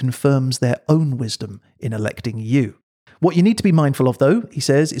because it confirms their own wisdom in electing you. What you need to be mindful of, though, he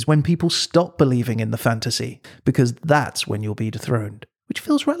says, is when people stop believing in the fantasy, because that's when you'll be dethroned, which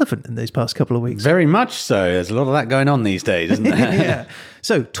feels relevant in these past couple of weeks. Very much so. There's a lot of that going on these days, isn't there? Yeah.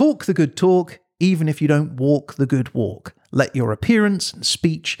 So talk the good talk, even if you don't walk the good walk. Let your appearance and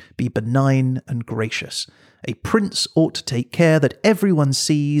speech be benign and gracious. A prince ought to take care that everyone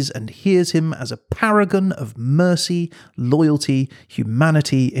sees and hears him as a paragon of mercy, loyalty,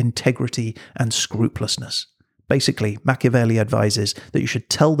 humanity, integrity, and scrupulousness. Basically, Machiavelli advises that you should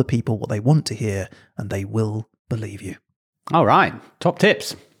tell the people what they want to hear, and they will believe you. All right. Top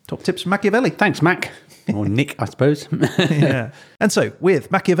tips. Top tips from Machiavelli. Thanks, Mac. Or Nick, I suppose. Yeah. And so, with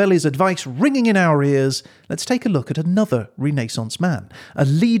Machiavelli's advice ringing in our ears, let's take a look at another Renaissance man, a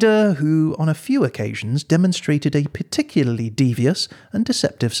leader who, on a few occasions, demonstrated a particularly devious and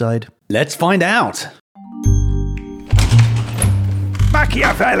deceptive side. Let's find out.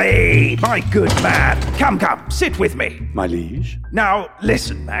 Machiavelli, my good man. Come, sit with me. My liege. Now,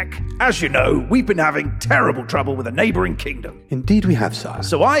 listen, Mac. As you know, we've been having terrible trouble with a neighbouring kingdom. Indeed we have, sir.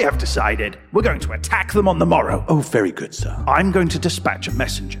 So I have decided we're going to attack them on the morrow. Oh, very good, sir. I'm going to dispatch a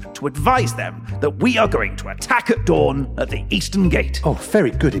messenger to advise them that we are going to attack at dawn at the Eastern Gate. Oh,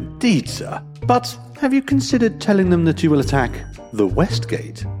 very good indeed, sir. But have you considered telling them that you will attack the West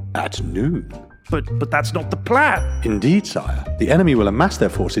Gate at noon? But that's not the plan. Indeed, sire. The enemy will amass their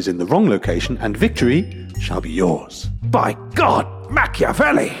forces in the wrong location, and victory shall be yours. By God,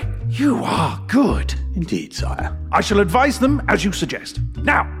 Machiavelli, you are good. Indeed, sire. I shall advise them as you suggest.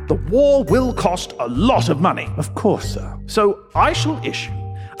 Now, the war will cost a lot of money. Of course, sir. So I shall issue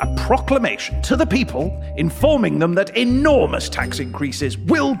a proclamation to the people informing them that enormous tax increases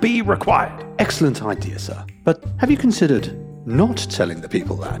will be required. Excellent idea, sir. But have you considered not telling the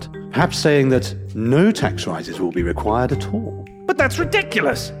people that? Perhaps saying that no tax rises will be required at all. But that's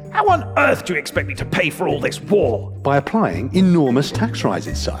ridiculous. How on earth do you expect me to pay for all this war? By applying enormous tax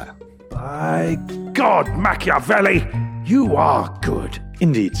rises, sire. By God, Machiavelli, you are good.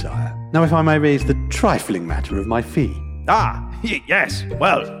 Indeed, sire. Now, if I may raise the trifling matter of my fee. Yes.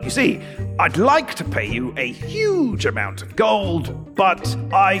 Well, you see, I'd like to pay you a huge amount of gold, but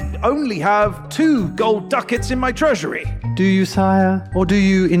I only have 2 gold ducats in my treasury. Do you, sire? Or do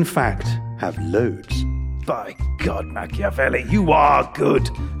you, in fact, have loads? By God, Machiavelli, you are good.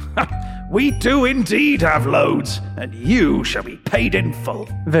 We do indeed have loads, and you shall be paid in full.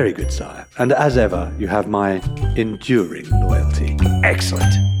 Very good, sire. And as ever, you have my enduring loyalty.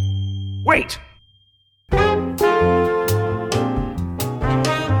 Excellent. Wait!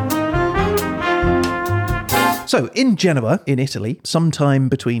 So, in Genoa, in Italy, sometime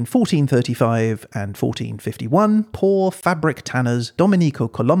between 1435 and 1451, poor fabric tanners Domenico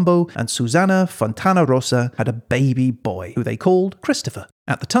Colombo and Susanna Fontanarossa had a baby boy, who they called Christopher.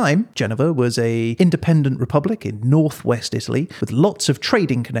 At the time, Genova was an independent republic in northwest Italy with lots of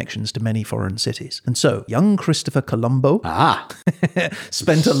trading connections to many foreign cities. And so, young Christopher Colombo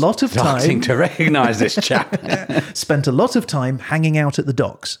spent a lot of time... Starting to recognise this chap. spent a lot of time hanging out at the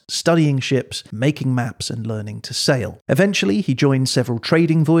docks, studying ships, making maps and learning to sail. Eventually, he joined several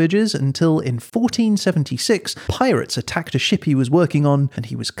trading voyages until in 1476, pirates attacked a ship he was working on and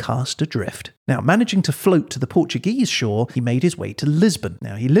he was cast adrift. Now, managing to float to the Portuguese shore, he made his way to Lisbon.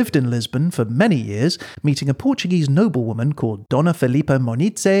 Now, he lived in Lisbon for many years, meeting a Portuguese noblewoman called Dona Filipa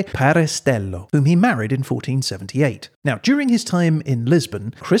Monize Perestello, whom he married in 1478. Now, during his time in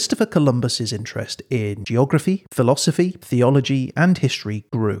Lisbon, Christopher Columbus's interest in geography, philosophy, theology, and history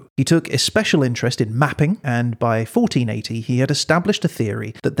grew. He took a special interest in mapping, and by 1480, he had established a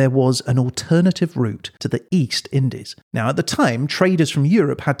theory that there was an alternative route to the East Indies. Now, at the time, traders from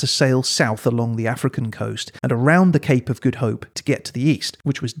Europe had to sail south along the African coast and around the Cape of Good Hope to get to the east,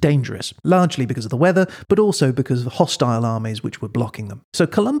 which was dangerous, largely because of the weather, but also because of hostile armies which were blocking them. So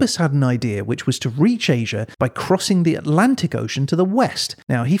Columbus had an idea, which was to reach Asia by crossing the Atlantic Ocean to the west.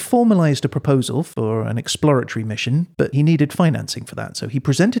 Now, he formalized a proposal for an exploratory mission, but he needed financing for that, so he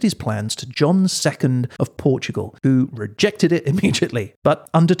presented his plans to John II of Portugal, who rejected it immediately. But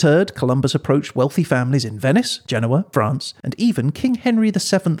undeterred, Columbus approached wealthy families in Venice, Genoa, France, and even King Henry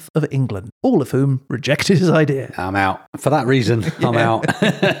VII of England, all of whom rejected his idea. I'm out. For that reason, I'm out.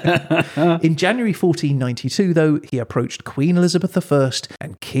 In January 1492, though, he approached Queen Elizabeth I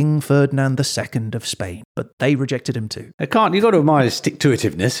and King Ferdinand II of Spain, but they rejected him to. You've got to admire his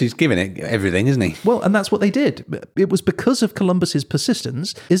stick-to-itiveness. He's giving it everything, isn't he? Well, and that's what they did. It was because of Columbus's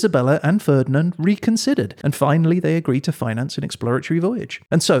persistence, Isabella and Ferdinand reconsidered, and finally they agreed to finance an exploratory voyage.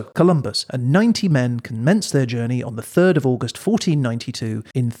 And so, Columbus and 90 men commenced their journey on the 3rd of August 1492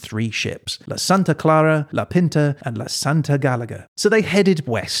 in 3 ships, La Santa Clara, La Pinta, and La Santa Galaga. So they headed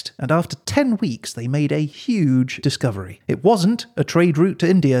west, and after 10 weeks they made a huge discovery. It wasn't a trade route to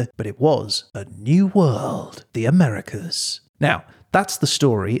India, but it was a new world, the Americas. Now, that's the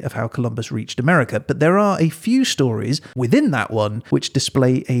story of how Columbus reached America, but there are a few stories within that one which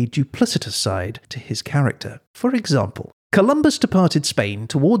display a duplicitous side to his character. For example, Columbus departed Spain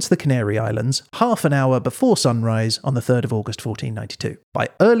towards the Canary Islands half an hour before sunrise on the 3rd of August 1492. By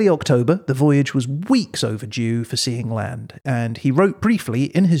early October, the voyage was weeks overdue for seeing land, and he wrote briefly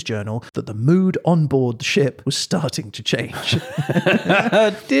in his journal that the mood on board the ship was starting to change.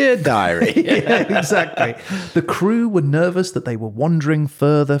 Dear diary. Yeah, exactly. The crew were nervous that they were wandering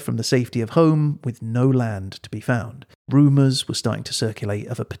further from the safety of home with no land to be found. Rumours were starting to circulate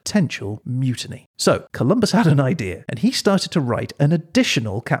of a potential mutiny. So, Columbus had an idea, and he started to write an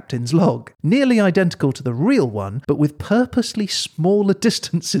additional captain's log, nearly identical to the real one, but with purposely smaller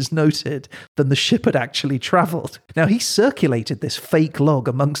distances noted than the ship had actually travelled. Now, he circulated this fake log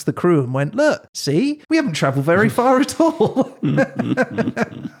amongst the crew and went, "Look, see, we haven't travelled very far at all.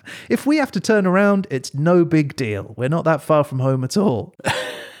 If we have to turn around, it's no big deal. We're not that far from home at all."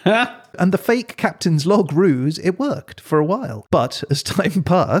 And the fake captain's log ruse, it worked for a while. But as time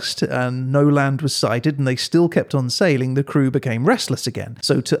passed and no land was sighted and they still kept on sailing, the crew became restless again.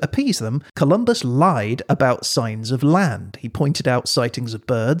 So to appease them, Columbus lied about signs of land. He pointed out sightings of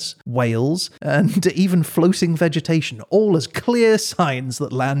birds, whales, and even floating vegetation, all as clear signs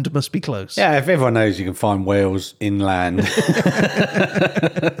that land must be close. Yeah, if everyone knows you can find whales inland.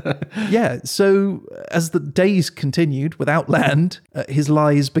 Yeah, so as the days continued without land, his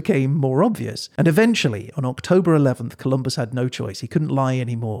lies became more obvious. And eventually, on October 11th, Columbus had no choice. He couldn't lie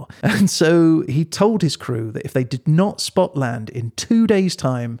anymore. And so he told his crew that if they did not spot land in 2 days'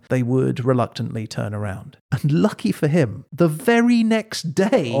 time, they would reluctantly turn around. And lucky for him, the very next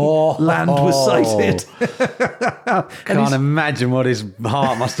day, land was sighted. Can't imagine what his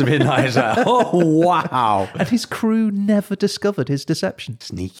heart must have been like. Oh, wow. And his crew never discovered his deception.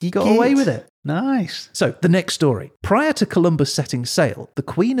 Sneaky Got kid. away with it. Nice. So, the next story. Prior to Columbus setting sail, the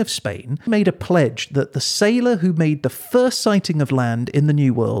Queen of Spain made a pledge that the sailor who made the first sighting of land in the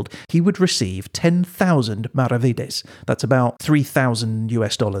New World, he would receive 10,000 maravedis. That's about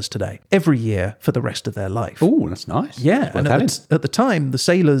 $3,000 today, every year for the rest of their life. Oh, that's nice. Yeah, Worth and at the time, the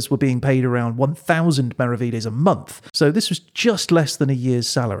sailors were being paid around 1,000 maravedis a month. So this was just less than a year's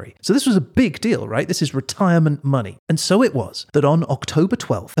salary. So this was a big deal, right? This is retirement money. And so it was that on October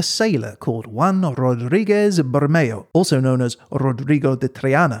 12th, a sailor called Juan Rodriguez Bermeo, also known as Rodrigo de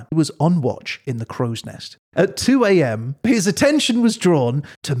Triana, was on watch in the Crow's Nest. At 2 a.m., his attention was drawn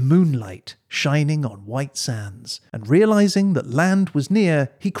to moonlight shining on white sands, and realizing that land was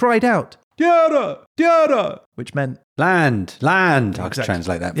near, he cried out, "Tierra! Tierra!" which meant Land. I Exactly. could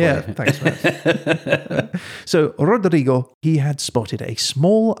translate that for yeah, you. thanks, man. So Rodrigo, he had spotted a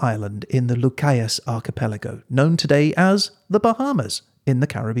small island in the Lucayas archipelago, known today as the Bahamas, in the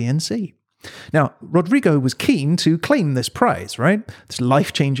Caribbean Sea. Now, Rodrigo was keen to claim this prize, right? This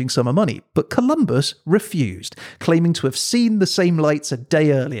life-changing sum of money, but Columbus refused, claiming to have seen the same lights a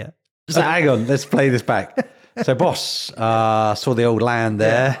day earlier. So hang on, let's play this back. So, boss, saw the old land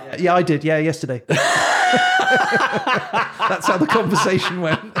there. Yeah, I did. Yeah, yesterday. That's how the conversation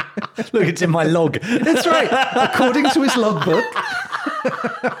went. Look, it's in my log. That's right. According to his logbook.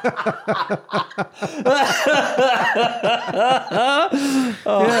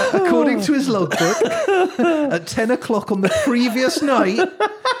 According to his logbook, at 10 o'clock on the previous night,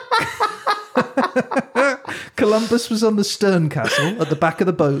 Columbus was on the stern castle at the back of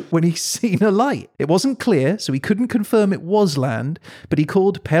the boat when he seen a light. It wasn't clear, so he couldn't confirm it was land, but he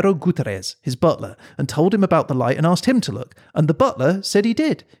called Pero Guterres, his butler, and told him about the light and asked him to look. And the butler said he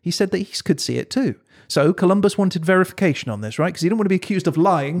did. He said that he could see it too. So Columbus wanted verification on this, right? Because he didn't want to be accused of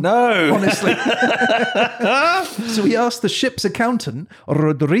lying. No. Honestly. So he asked the ship's accountant,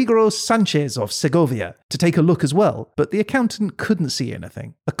 Rodrigo Sanchez of Segovia, to take a look as well. But the accountant couldn't see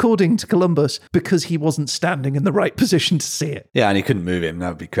anything, according to Columbus, because he wasn't standing in the right position to see it. Yeah, and he couldn't move him. That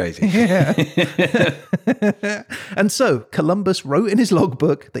would be crazy. And so Columbus wrote in his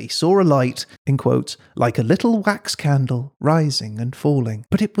logbook that he saw a light, in quotes, like a little wax candle rising and falling.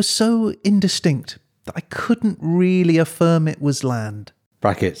 But it was so indistinct that I couldn't really affirm it was land.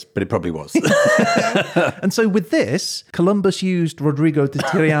 Brackets, but it probably was. And so with this, Columbus used Rodrigo de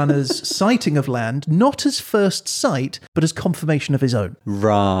Triana's sighting of land not as first sight, but as confirmation of his own.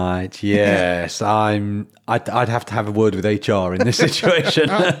 Right, yes. I'd have to have a word with HR in this situation.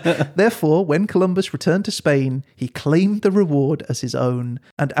 Therefore, when Columbus returned to Spain, he claimed the reward as his own.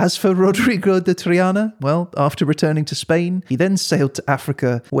 And as for Rodrigo de Triana, well, after returning to Spain, he then sailed to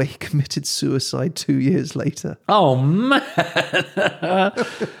Africa, where he committed suicide 2 years later. Oh, man.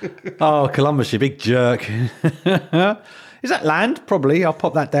 Oh, Columbus, you big jerk. Is that land? Probably. I'll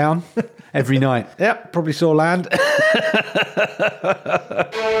pop that down every night. Yep, probably saw land.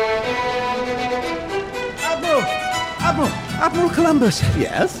 Admiral Columbus!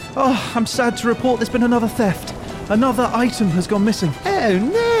 Yes? Oh, I'm sad to report there's been another theft. Another item has gone missing. Oh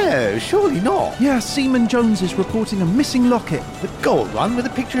no, surely not. Yeah, Seaman Jones is reporting a missing locket. The gold one with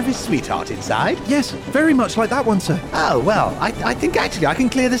a picture of his sweetheart inside? Yes, very much like that one, sir. Oh, well, I think actually I can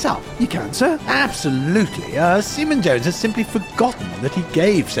clear this up. You can, sir? Absolutely. Seaman Jones has simply forgotten that he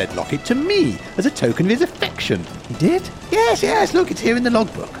gave said locket to me as a token of his affection. He did? Yes, look, it's here in the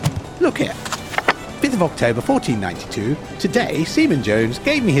logbook. Look here. 5th of October 1492, today Seaman Jones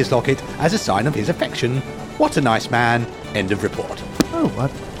gave me his locket as a sign of his affection. What a nice man. End of report. Oh,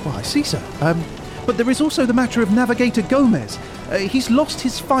 well, I see, sir. But there is also the matter of Navigator Gomez. He's lost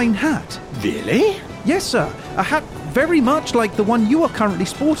his fine hat. Really? Yes, sir. A hat very much like the one you are currently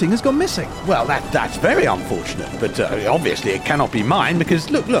sporting has gone missing. Well, that's very unfortunate, but obviously it cannot be mine because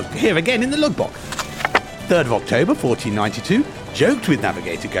look, here again in the logbook. 3rd of October 1492, joked with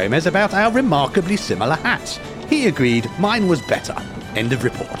Navigator Gomez about our remarkably similar hats. He agreed mine was better. End of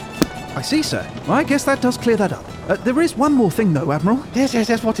report. I see, sir. Well, I guess that does clear that up. There is one more thing, though, Admiral.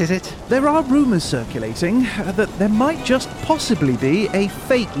 Yes, what is it? There are rumours circulating that there might just possibly be a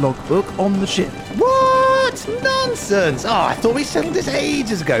fate logbook on the ship. What? Nonsense! Oh, I thought we settled this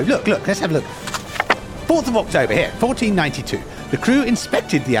ages ago. Look, let's have a look. 4th of October here, 1492. The crew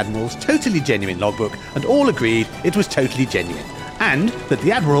inspected the Admiral's totally genuine logbook and all agreed it was totally genuine and that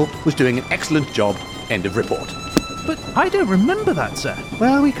the Admiral was doing an excellent job. End of report. But I don't remember that, sir.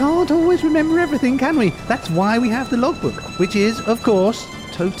 Well, we can't always remember everything, can we? That's why we have the logbook, which is, of course,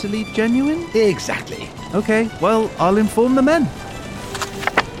 totally genuine? Exactly. Okay, well, I'll inform the men.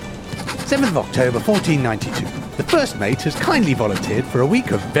 7th of October 1492. The first mate has kindly volunteered for a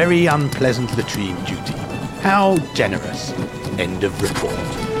week of very unpleasant latrine duty. How generous. End of report.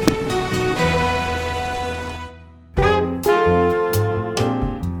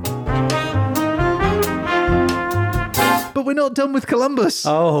 But we're not done with Columbus.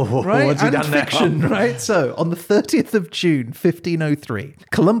 Oh, right? what's he and done now? fiction, right? So, on the 30th of June, 1503,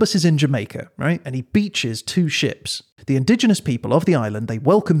 Columbus is in Jamaica, right? And he beaches 2 ships. The indigenous people of the island, they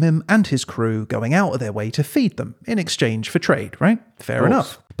welcome him and his crew, going out of their way to feed them in exchange for trade, right? Fair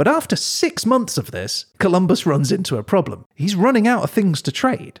enough. But after 6 months of this, Columbus runs into a problem. He's running out of things to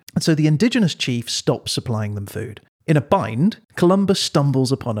trade. And so the indigenous chief stops supplying them food. In a bind, Columbus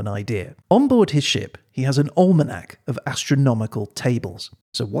stumbles upon an idea. On board his ship, he has an almanac of astronomical tables.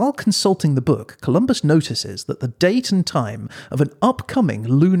 So while consulting the book, Columbus notices that the date and time of an upcoming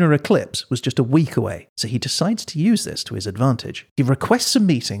lunar eclipse was just a week away. So he decides to use this to his advantage. He requests a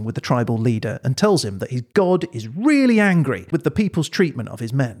meeting with the tribal leader and tells him that his god is really angry with the people's treatment of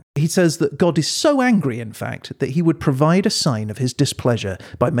his men. He says that God is so angry, in fact, that he would provide a sign of his displeasure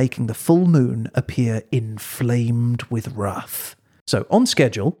by making the full moon appear inflamed with wrath. So on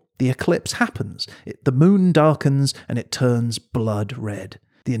schedule, the eclipse happens. The moon darkens and it turns blood red.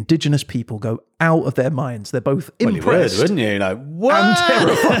 The indigenous people go out of their minds. They're both impressed. You would, wouldn't you? Like, what? And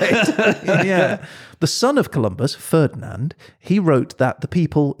terrified. Yeah. The son of Columbus, Ferdinand, he wrote that the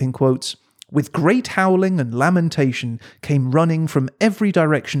people, in quotes, with great howling and lamentation, came running from every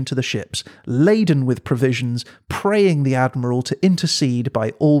direction to the ships, laden with provisions, praying the admiral to intercede by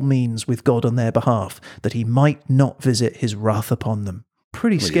all means with God on their behalf, that he might not visit his wrath upon them.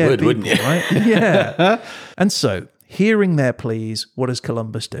 Pretty scared people, wouldn't you? right? Yeah. And so, hearing their pleas, what does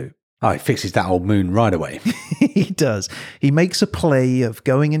Columbus do? Oh, he fixes that old moon right away. He does. He makes a play of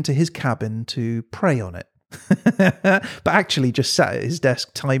going into his cabin to pray on it. But actually just sat at his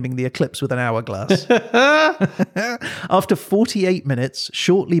desk timing the eclipse with an hourglass. After 48 minutes,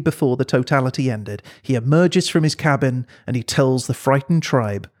 shortly before the totality ended, he emerges from his cabin and he tells the frightened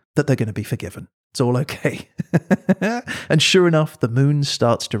tribe that they're going to be forgiven. It's all okay. And sure enough, the moon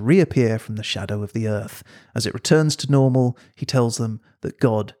starts to reappear from the shadow of the earth. As it returns to normal, he tells them that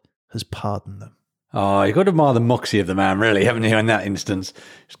God has pardoned them. Oh, you've got to admire the moxie of the man, really, haven't you, in that instance?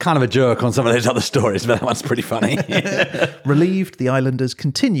 He's kind of a jerk on some of those other stories, but that one's pretty funny. Relieved, the islanders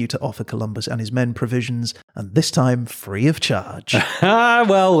continue to offer Columbus and his men provisions, and this time free of charge.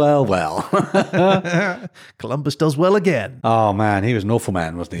 well. Columbus does well again. Oh, man, he was an awful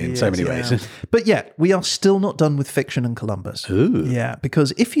man, wasn't he, in so many ways? But yet, we are still not done with fiction and Columbus. Ooh. Yeah,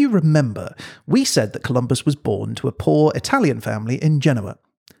 because if you remember, we said that Columbus was born to a poor Italian family in Genoa.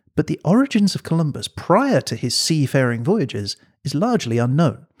 But the origins of Columbus prior to his seafaring voyages is largely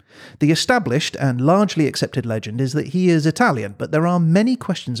unknown. The established and largely accepted legend is that he is Italian, but there are many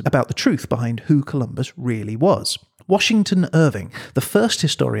questions about the truth behind who Columbus really was. Washington Irving, the first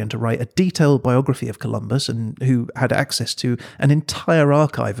historian to write a detailed biography of Columbus and who had access to an entire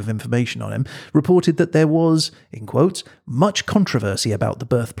archive of information on him, reported that there was, in quotes, much controversy about the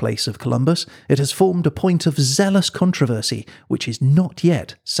birthplace of Columbus. It has formed a point of zealous controversy which is not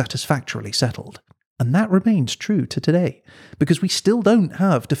yet satisfactorily settled. And that remains true to today, because we still don't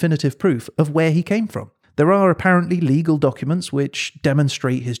have definitive proof of where he came from. There are apparently legal documents which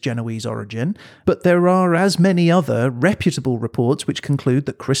demonstrate his Genoese origin, but there are as many other reputable reports which conclude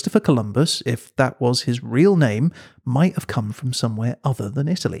that Christopher Columbus, if that was his real name, might have come from somewhere other than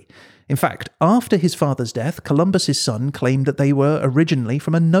Italy. In fact, after his father's death, Columbus's son claimed that they were originally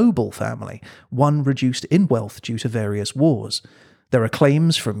from a noble family, one reduced in wealth due to various wars. There are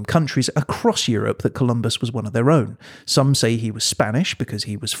claims from countries across Europe that Columbus was one of their own. Some say he was Spanish because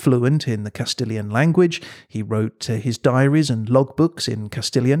he was fluent in the Castilian language. He wrote his diaries and logbooks in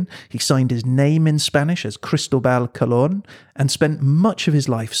Castilian. He signed his name in Spanish as Cristobal Colon and spent much of his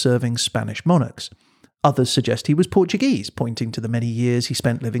life serving Spanish monarchs. Others suggest he was Portuguese, pointing to the many years he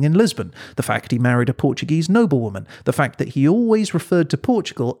spent living in Lisbon, the fact he married a Portuguese noblewoman, the fact that he always referred to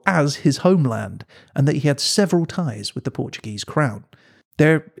Portugal as his homeland, and that he had several ties with the Portuguese crown.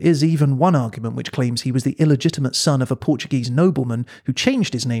 There is even one argument which claims he was the illegitimate son of a Portuguese nobleman who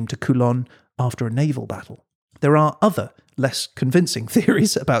changed his name to Coulon after a naval battle. There are other, less convincing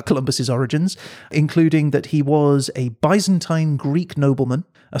theories about Columbus's origins, including that he was a Byzantine Greek nobleman,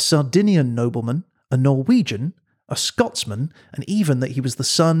 a Sardinian nobleman, a Norwegian, a Scotsman, and even that he was the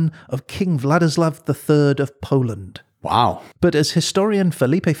son of King Vladislav III of Poland. Wow. But as historian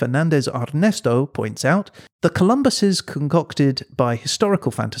Felipe Fernandez Ernesto points out, the Columbuses concocted by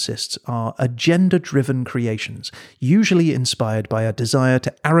historical fantasists are agenda-driven creations, usually inspired by a desire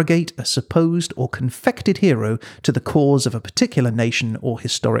to arrogate a supposed or confected hero to the cause of a particular nation or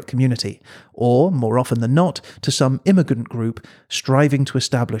historic community, or, more often than not, to some immigrant group striving to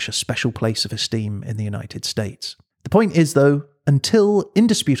establish a special place of esteem in the United States. The point is, though, until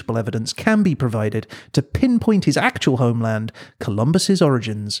indisputable evidence can be provided to pinpoint his actual homeland, Columbus's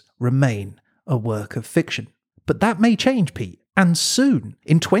origins remain a work of fiction. But that may change, Pete, and soon.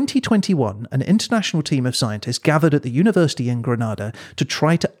 In 2021, an international team of scientists gathered at the university in Granada to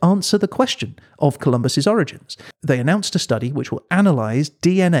try to answer the question of Columbus's origins. They announced a study which will analyse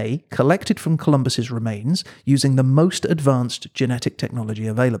DNA collected from Columbus's remains using the most advanced genetic technology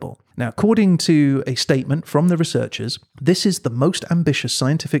available. Now, according to a statement from the researchers, this is the most ambitious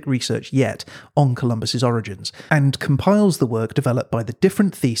scientific research yet on Columbus's origins, and compiles the work developed by the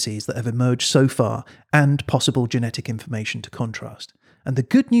different theses that have emerged so far and possible genetic information to contrast. And the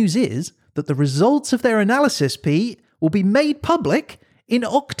good news is that the results of their analysis, Pete, will be made public in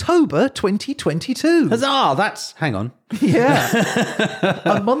October 2022. Huzzah! That's... Hang on. Yeah.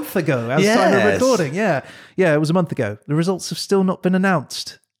 A month ago, as time of recording. Yeah, it was a month ago. The results have still not been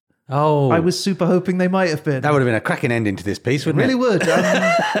announced. Oh. I was super hoping they might have been. That would have been a cracking ending to this piece, wouldn't it? Really would.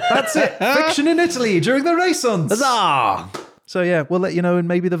 That's it. Fiction in Italy during the Renaissance. Huzzah! So yeah, we'll let you know and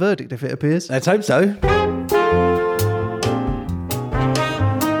maybe the verdict if it appears. Let's hope so.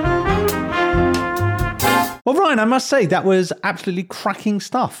 Well, Ryan, I must say that was absolutely cracking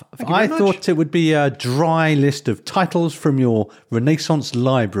stuff. I thought it would be a dry list of titles from your Renaissance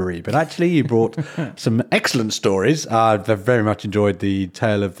library, but actually you brought some excellent stories. I've very much enjoyed the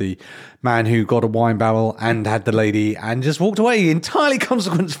tale of the man who got a wine barrel and had the lady and just walked away entirely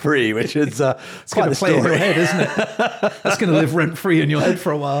consequence-free, which is quite the story. In your head, isn't it? That's going to live rent-free in your head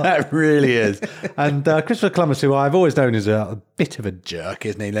for a while. That really is. And Christopher Columbus, who I've always known as a bit of a jerk,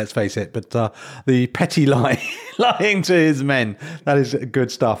 isn't he? Let's face it. But the petty lying to his men, that is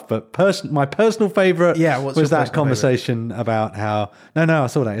good stuff. But my personal favourite was that conversation about how... No, I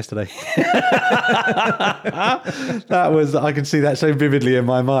saw that yesterday. That was... I can see that so vividly in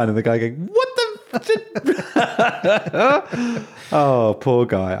my mind. And the guy going, what the Oh, poor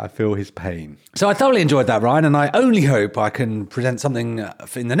guy. I feel his pain. So I thoroughly enjoyed that, Ryan, and I only hope I can present something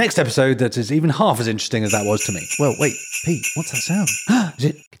in the next episode that is even half as interesting as that was to me. Well, wait, Pete, what's that sound? Is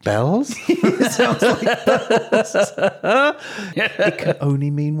it bells? It sounds like bells. It can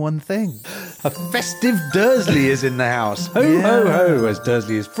only mean one thing. A festive Dursley is in the house. Ho, ho, ho, as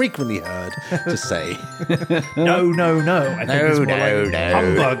Dursley is frequently heard to say. No. I think it's more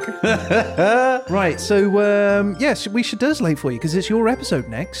like humbug. Right, so, yes, we should Dursley for you because it's your episode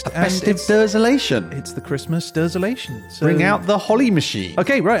next. Festive Durslation. It's the Christmas Durslation. So... Bring out the holly machine.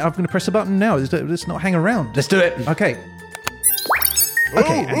 Okay, right, I'm going to press the button now. Let's not hang around. Let's do it. Okay.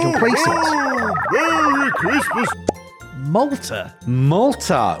 Okay, and your places. Merry Christmas. Malta.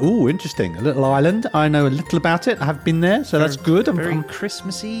 Malta. Ooh, interesting. A little island. I know a little about it. I have been there, so that's good. Very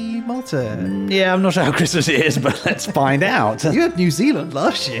Christmassy Malta. Yeah, I'm not sure how Christmas it is, but let's find out. You had New Zealand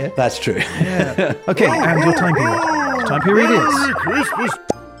last year. That's true. Yeah. Okay, and your time period. Your time period is... Merry Christmas.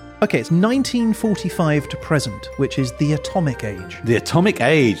 Okay, it's 1945 to present, which is the Atomic Age. The Atomic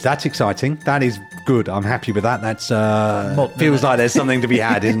Age. That's exciting. That is good. I'm happy with that. That's feels like there's something to be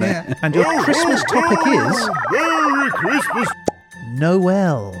had, isn't there? And your Christmas topic is... Merry Christmas.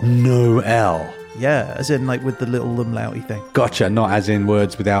 Noel. Noel. Yeah, as in like with the little umlauty thing. Gotcha. Not as in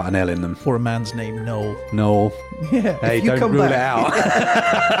words without an L in them. Or a man's name, Noel. Noel. Yeah. Hey, if you don't come rule back,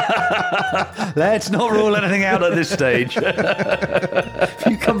 it out. Let's not rule anything out at this stage. If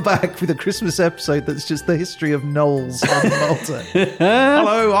you come back with a Christmas episode that's just the history of Noels on Malta.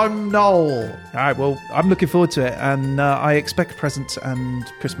 Hello, I'm Noel. All right, well, I'm looking forward to it, and I expect presents and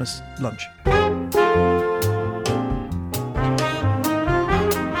Christmas lunch.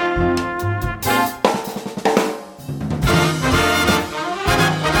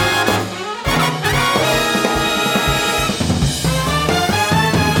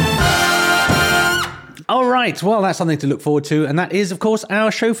 All right, well, that's something to look forward to, and that is, of course,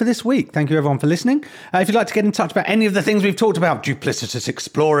 our show for this week. Thank you, everyone, for listening. If you'd like to get in touch about any of the things we've talked about, duplicitous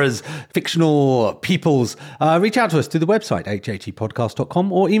explorers, fictional peoples, reach out to us through the website,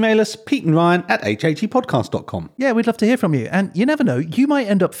 hhetpodcast.com, or email us, Pete and Ryan, at hhetpodcast.com. Yeah, we'd love to hear from you. And you never know, you might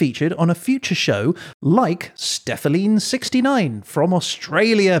end up featured on a future show like Stephaline69 from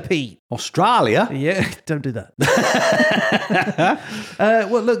Australia, Pete. Australia? Yeah, don't do that.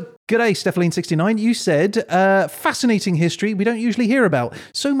 Well, look, g'day, Stephaline69. You said, fascinating history we don't usually hear about.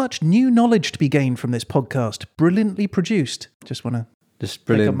 So much new knowledge to be gained from this podcast. Brilliantly produced. Just want to Just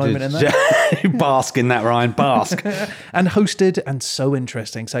brilliant. take a moment in that. Bask in that, Ryan. Bask. And hosted and so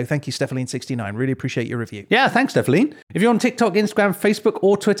interesting. So thank you, Stephaline69. Really appreciate your review. Yeah, thanks, Stephaline. If you're on TikTok, Instagram, Facebook,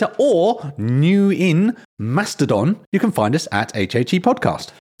 or Twitter, or new in Mastodon, you can find us at HHE Podcast.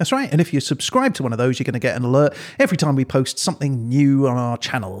 That's right. And if you subscribe to one of those, you're going to get an alert every time we post something new on our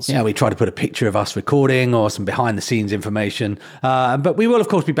channels. Yeah, we try to put a picture of us recording or some behind-the-scenes information. But we will, of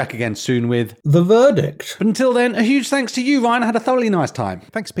course, be back again soon with The Verdict. But until then, a huge thanks to you, Ryan. I had a thoroughly nice time.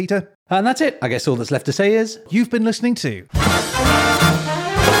 Thanks, Peter. And that's it. I guess all that's left to say is... You've been listening to...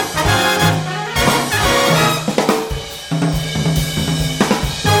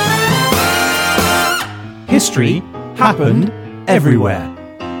 History happened everywhere.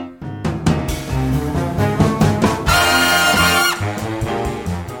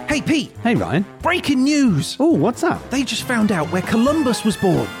 Hey, Pete. Hey, Ryan. Breaking news. Oh, what's up? They just found out where Columbus was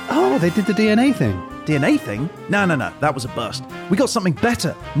born. Oh, they did the DNA thing. DNA thing? No. That was a bust. We got something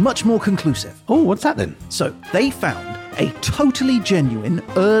better, much more conclusive. Oh, what's that then? So, they found a totally genuine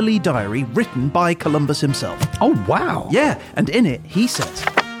early diary written by Columbus himself. Oh, wow. Yeah, and in it, he says,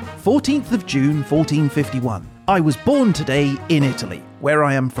 14th of June, 1451. I was born today in Italy, where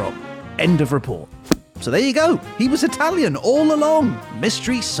I am from. End of report. So there you go. He was Italian all along.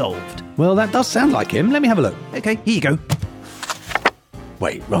 Mystery solved. Well, that does sound like him. Let me have a look. Okay, here you go.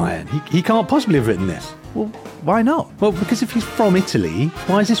 Wait, Ryan, he can't possibly have written this. Well, why not? Well, because if he's from Italy,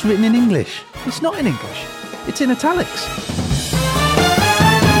 why is this written in English? It's not in English. It's in italics.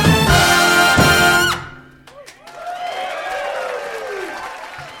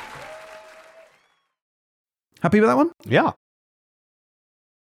 Happy with that one? Yeah.